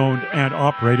 Family owned and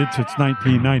operated since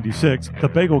 1996, the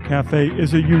Bagel Cafe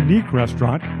is a unique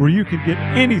restaurant where you can get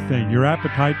anything your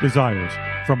appetite desires.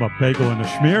 From a bagel and a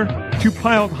schmear to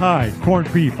piled high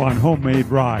corned beef on homemade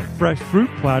rye, fresh fruit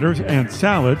platters and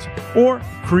salads, or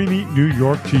creamy New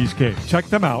York cheesecake. Check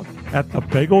them out at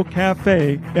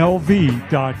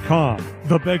thebagelcafeLV.com.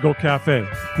 The Bagel Cafe,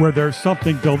 where there's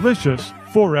something delicious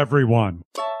for everyone.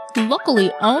 Locally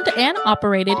owned and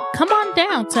operated, come on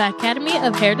down to Academy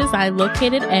of Hair Design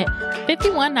located at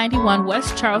 5191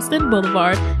 West Charleston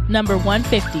Boulevard, number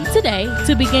 150, today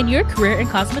to begin your career in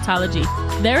cosmetology.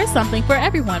 There is something for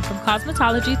everyone from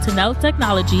cosmetology to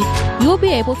nanotechnology. You will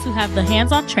be able to have the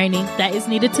hands-on training that is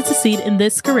needed to succeed in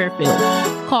this career field.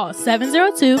 Call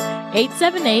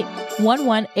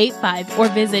 702-878-1185 or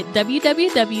visit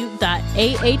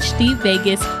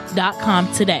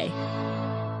www.ahdvegas.com today.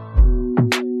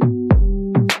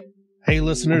 Hey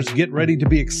listeners, get ready to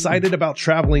be excited about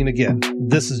traveling again.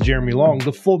 This is Jeremy Long,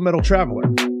 the Full Metal Traveler.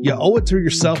 You owe it to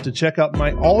yourself to check out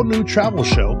my all-new travel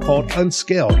show called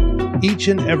Unscaled, each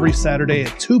and every Saturday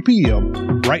at 2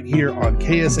 p.m. right here on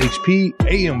KSHP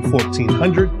AM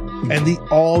 1400 and the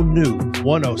all-new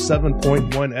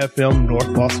 107.1 FM North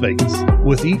Las Vegas.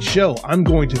 With each show, I'm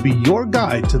going to be your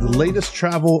guide to the latest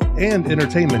travel and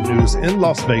entertainment news in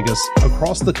Las Vegas,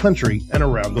 across the country, and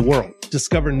around the world.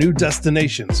 Discover new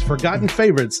destinations, forgotten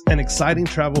favorites, and exciting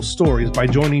travel stories by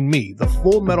joining me, the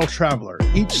Full Metal Traveler,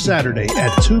 each Saturday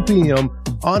at 2 p.m.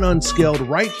 on Unscaled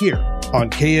right here on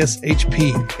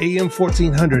KSHP AM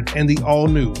 1400 and the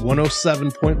all-new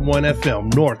 107.1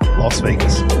 FM North Las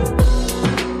Vegas.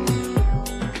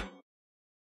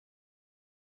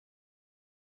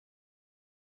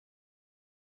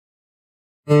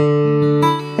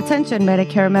 Attention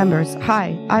Medicare members.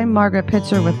 Hi, I'm Margaret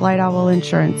Pitcher with Light Owl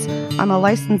Insurance. I'm a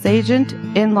licensed agent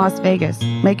in Las Vegas.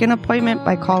 Make an appointment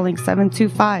by calling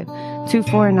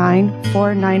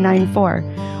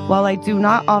 725-249-4994. While I do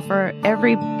not offer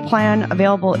every plan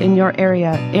available in your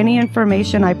area, any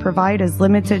information I provide is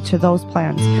limited to those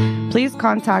plans. Please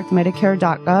contact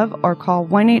Medicare.gov or call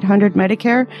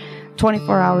 1-800-MEDICARE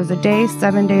 24 hours a day,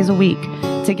 7 days a week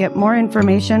to get more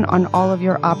information on all of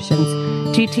your options.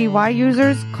 TTY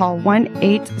users, call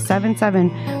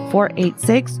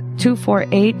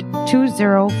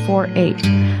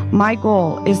 1-877-486-248-2048. My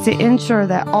goal is to ensure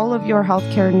that all of your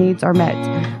healthcare needs are met.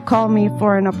 Call me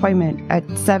for an appointment at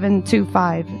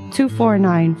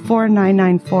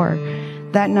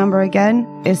 725-249-4994. That number again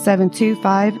is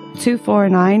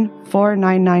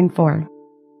 725-249-4994.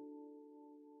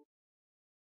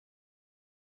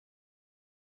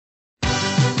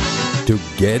 To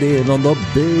get in on the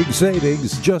big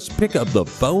savings, just pick up the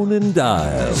phone and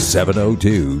dial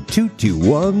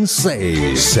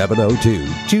 702-221-SAVE,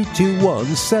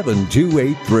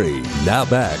 702-221-7283. Now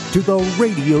back to the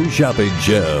Radio Shopping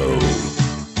Show.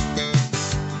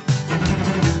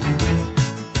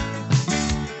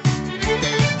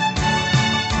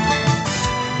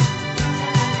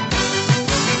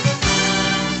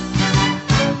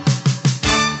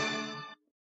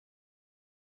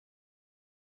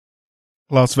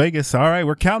 Las Vegas. All right,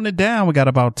 we're counting it down. We got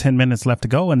about 10 minutes left to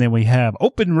go, and then we have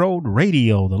Open Road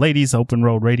Radio. The ladies, Open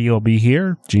Road Radio will be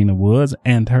here. Gina Woods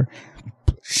and her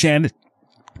Shannon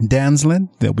Danslin.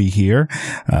 They'll be here.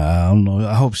 I don't know.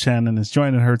 I hope Shannon is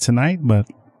joining her tonight, but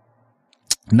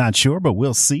not sure, but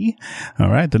we'll see. All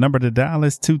right. The number to dial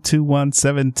is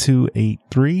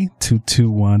 221-7283,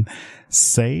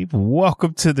 221-SAVE.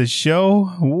 Welcome to the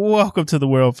show. Welcome to the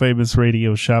world famous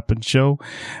Radio Shopping Show,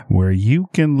 where you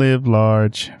can live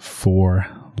large for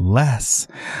less.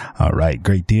 All right.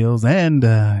 Great deals and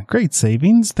great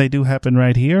savings. They do happen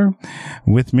right here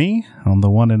with me on the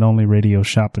one and only Radio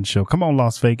Shopping Show. Come on,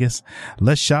 Las Vegas.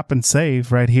 Let's shop and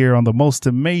save right here on the most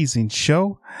amazing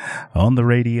show on the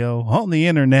radio, on the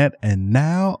internet, and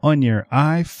now on your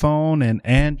iPhone and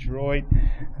Android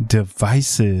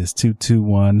devices.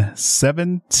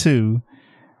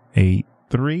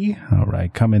 221-7283. All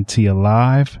right. Coming to you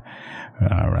live.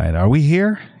 All right. Are we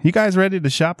here? You guys ready to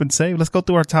shop and save? Let's go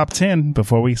through our top 10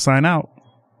 before we sign out.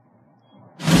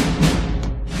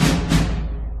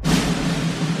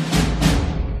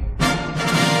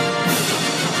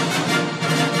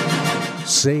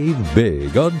 Save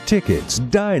big on tickets,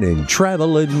 dining,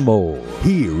 travel, and more.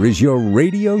 Here is your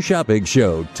radio shopping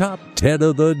show top 10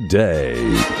 of the day.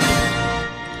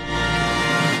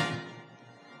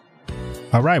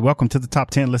 All right, welcome to the top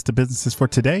 10 list of businesses for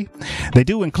today. They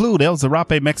do include El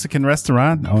Zarape Mexican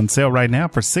Restaurant on sale right now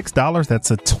for $6.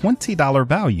 That's a $20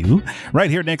 value right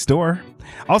here next door.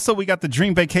 Also, we got the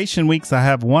Dream Vacation Weeks. I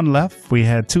have one left. We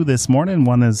had two this morning.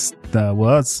 One was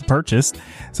purchased.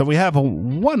 So we have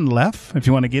one left. If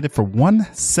you want to get it for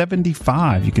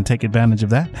 $175, you can take advantage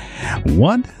of that.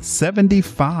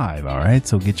 $175. All right.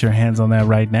 So get your hands on that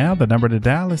right now. The number to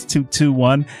dial is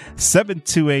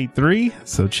 221-7283.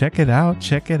 So check it out.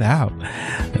 Check it out.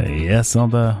 Yes, on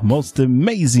the most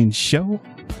amazing show.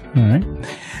 All right.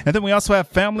 And then we also have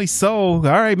Family Soul.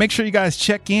 All right. Make sure you guys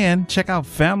check out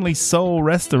Family Soul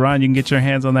Restaurant. You can get your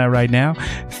hands on that right now.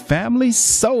 Family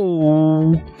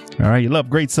Soul. All right. You love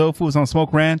great soul foods on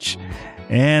Smoke Ranch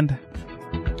and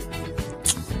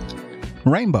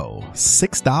Rainbow.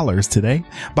 $6 today.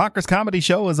 Bonkers Comedy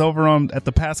Show is over at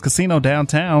the Pass Casino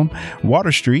downtown,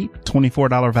 Water Street.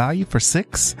 $24 value for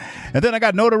 $6. And then I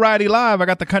got Notoriety Live. I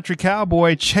got the Country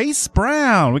Cowboy Chase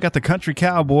Brown. We got the Country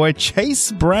Cowboy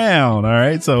Chase Brown. All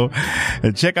right. So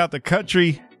check out the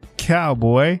Country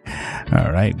Cowboy.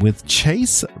 All right. With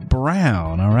Chase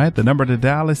Brown. All right. The number to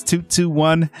dial is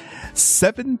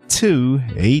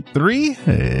 221-7283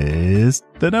 is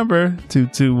the number.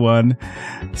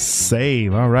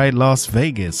 221-SAVE. All right. Las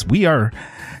Vegas. We are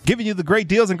giving you the great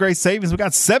deals and great savings. We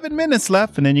got 7 minutes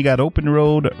left, and then you got Open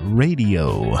Road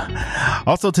Radio.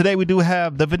 Also today we do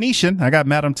have the Venetian. I got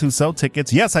Madame Tussauds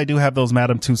tickets. Yes, I do have those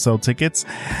Madame Tussauds tickets.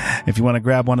 If you want to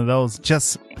grab one of those,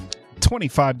 just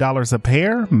 $25 a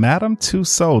pair. Madame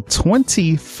Tussauds,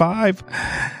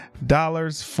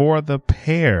 $25 for the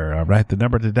pair. All right. The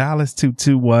number to dial is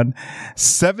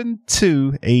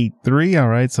 221-7283. All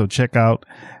right. So check out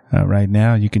right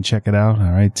now. You can check it out.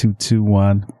 All right.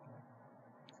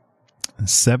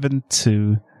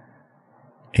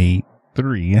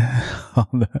 221-7283 on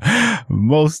the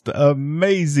most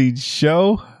amazing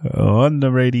show on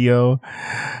the radio,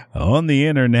 on the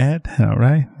internet. All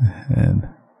right. And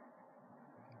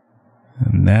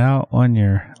now on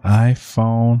your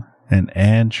iPhone and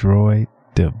Android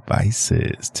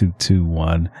devices.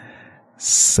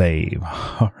 221-SAVE.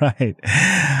 All right.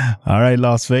 All right,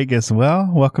 Las Vegas. Well,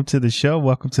 welcome to the show.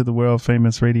 Welcome to the world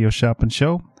famous radio shopping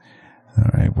show.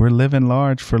 All right. We're living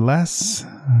large for less.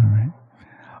 All right.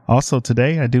 Also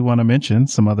today, I do want to mention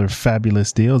some other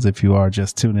fabulous deals. If you are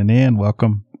just tuning in,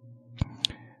 welcome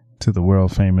to the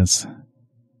world famous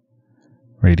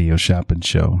radio shopping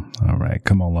show. All right.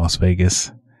 Come on, Las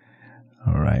Vegas.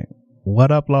 All right.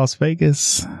 What up, Las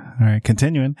Vegas? All right.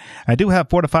 Continuing. I do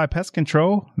have Fortify Pest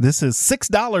Control. This is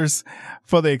 $6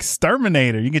 for the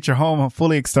exterminator. You get your home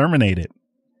fully exterminated.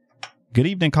 Good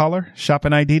evening, caller.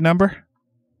 Shopping ID number.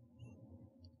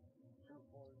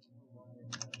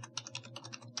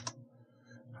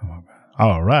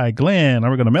 All right, Glenn,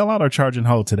 are we going to mail out or charge and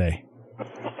hold today?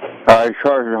 Charge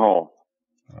and hold.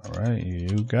 All right,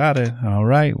 you got it. All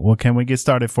right, well, can we get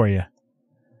started for you?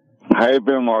 How you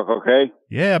been, Mark? Okay?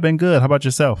 Yeah, I've been good. How about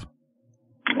yourself?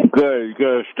 Good.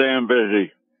 Staying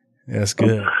busy. That's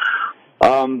good.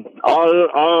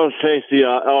 Auto Safety,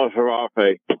 El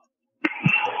Zarape.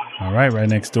 All right, right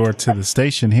next door to the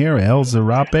station here, El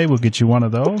Zarape. We'll get you one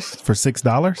of those for $6.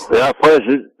 That place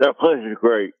is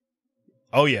great.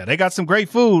 Oh, yeah. They got some great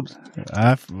food.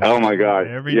 Oh, my God.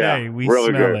 Every day we really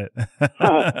smell good. it.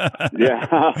 Yeah.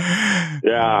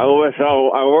 I work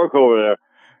over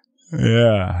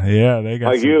there. Yeah. They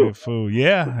got like some you. good food.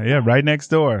 Yeah. Right next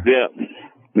door. Yeah.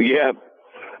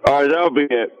 All right, that'll be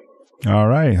it. All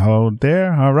right. Hold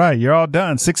there. All right. You're all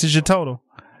done. 6 is your total.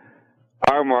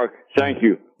 All right, Mark. Thank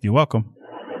you. You're welcome.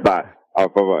 Bye.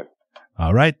 Bye-bye.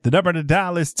 All right. The number to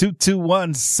dial is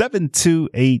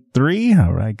 221-7283.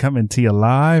 All right. Coming to you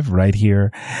live right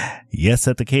here. Yes,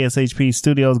 at the KSHP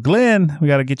studios. Glenn, we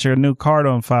got to get your new card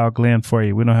on file, Glenn, for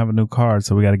you. We don't have a new card,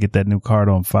 so we got to get that new card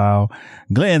on file.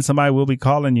 Glenn, somebody will be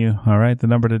calling you. All right. The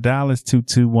number to dial is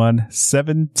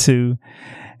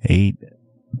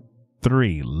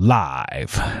 221-7283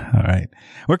 live. All right.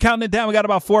 We're counting it down. We got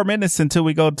about 4 minutes until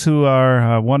we go to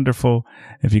our wonderful,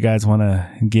 if you guys want to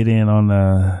get in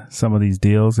on some of these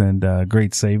deals and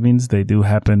great savings, they do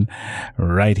happen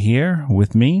right here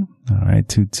with me. All right.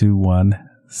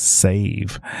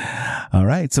 221-SAVE. All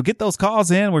right. So get those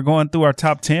calls in. We're going through our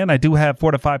top 10. I do have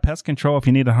Fortify Pest Control if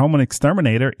you need a home and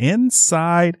exterminator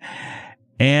inside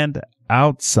and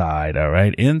outside. All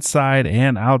right. Inside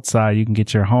and outside. You can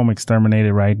get your home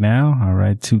exterminated right now. All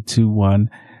right.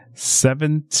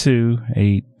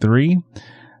 221-7283.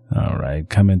 All right.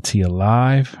 Coming to you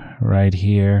live right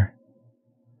here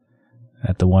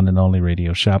at the one and only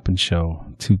Radio Shopping Show,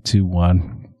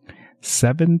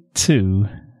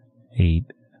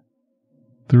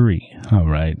 221-7283. All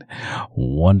right.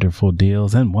 Wonderful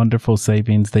deals and wonderful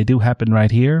savings. They do happen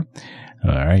right here.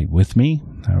 All right. With me.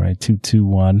 All right.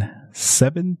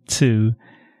 221-7283.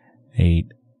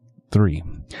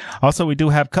 Also, we do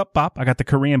have Cup Bop. I got the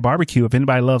Korean barbecue. If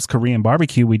anybody loves Korean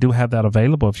barbecue, we do have that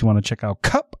available. If you want to check out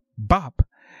Cup Bop,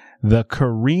 the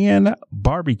Korean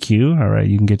barbecue. All right.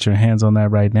 You can get your hands on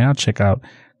that right now. Check out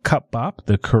Cup Bop,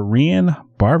 the Korean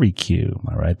barbecue.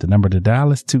 All right. The number to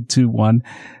dial is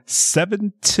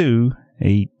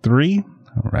 221-7283.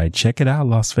 All right. Check it out,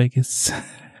 Las Vegas.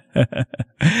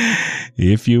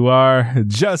 If you are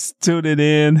just tuning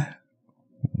in,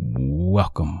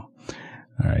 welcome.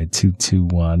 All right.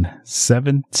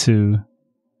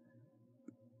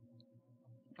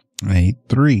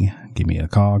 221-7283. Give me a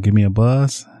call. Give me a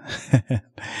buzz.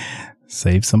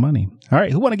 Save some money. All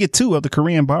right. Who want to get 2 of the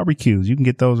Korean barbecues? You can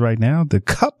get those right now. The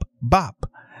Cup Bop.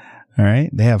 All right.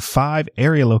 They have 5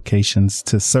 area locations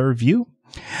to serve you.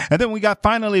 And then we got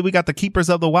the Keepers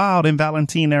of the Wild in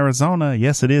Valentine, Arizona.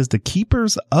 Yes, it is the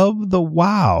Keepers of the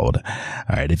Wild.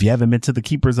 All right. If you haven't been to the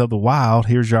Keepers of the Wild,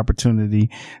 here's your opportunity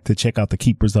to check out the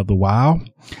Keepers of the Wild.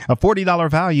 A $40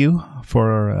 value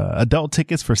for adult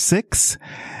tickets for 6.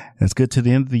 That's good to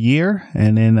the end of the year.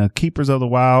 And then Keepers of the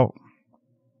Wild,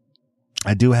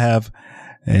 I do have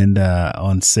and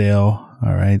on sale.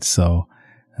 All right. So,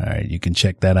 all right. You can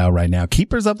check that out right now.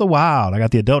 Keepers of the Wild. I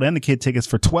got the adult and the kid tickets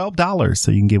for $12.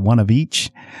 So you can get one of each.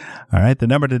 All right. The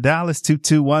number to dial is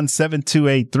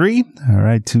 221-7283. All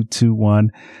right.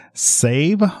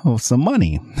 221-SAVE some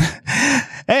money.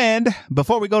 And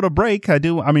before we go to break,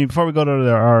 before we go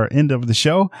to our end of the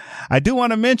show, I do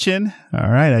want to mention,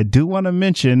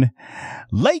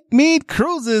 Lake Mead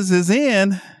Cruises is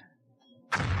in.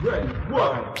 Ready?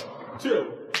 1,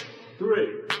 2,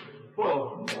 3,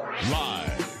 4.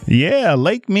 Live. Yeah,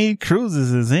 Lake Mead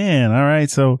Cruises is in. All right,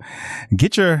 so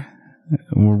get your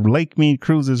Lake Mead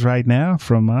Cruises right now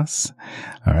from us.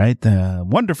 All right,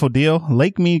 wonderful deal.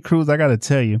 Lake Mead Cruise, I got to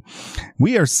tell you,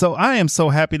 I am so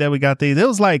happy that we got these. It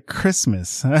was like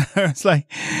Christmas. It's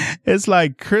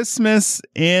like Christmas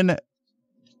in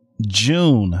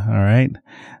June. All right.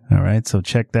 So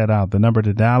check that out. The number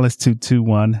to dial is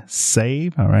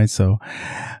 221-SAVE. All right.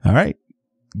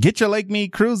 Get your Lake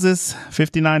Mead Cruises,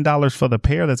 $59 for the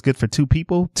pair. That's good for 2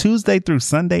 people. Tuesday through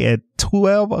Sunday at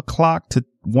 12 o'clock to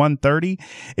 1:30.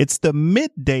 It's the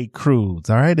midday cruise.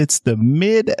 All right. It's the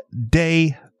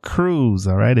midday cruise.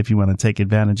 All right. If you want to take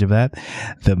advantage of that,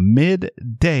 the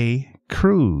midday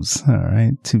cruise. All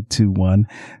right.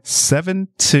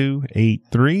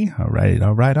 221-7283. All right.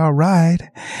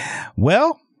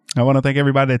 Well, I want to thank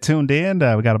everybody that tuned in.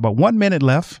 We got about 1 minute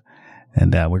left.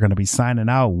 And we're going to be signing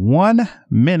out. 1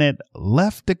 minute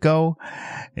left to go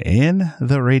in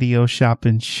the Radio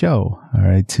Shopping Show. All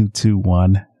right.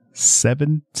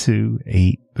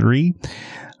 221-7283.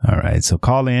 All right. So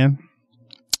call in.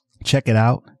 Check it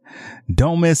out.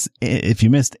 Don't miss. If you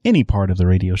missed any part of the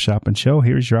Radio Shopping Show,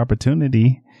 here's your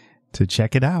opportunity to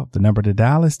check it out. The number to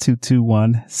dial is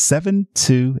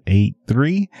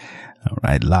 221-7283. All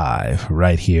right. Live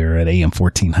right here at AM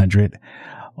 1400.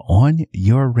 On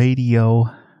your radio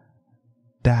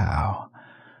dial.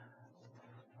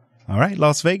 All right,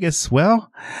 Las Vegas.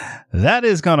 Well, that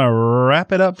is going to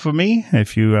wrap it up for me.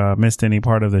 If you missed any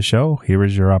part of the show, here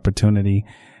is your opportunity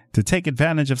to take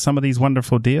advantage of some of these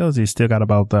wonderful deals. You still got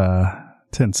about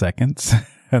 10 seconds.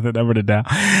 The number to dial.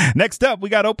 Next up, we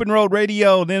got Open Road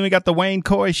Radio. Then we got the Wayne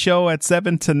Coy Show at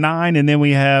 7 to 9. And then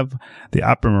we have the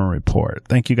Optimum Report.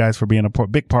 Thank you guys for being a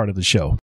big part of the show.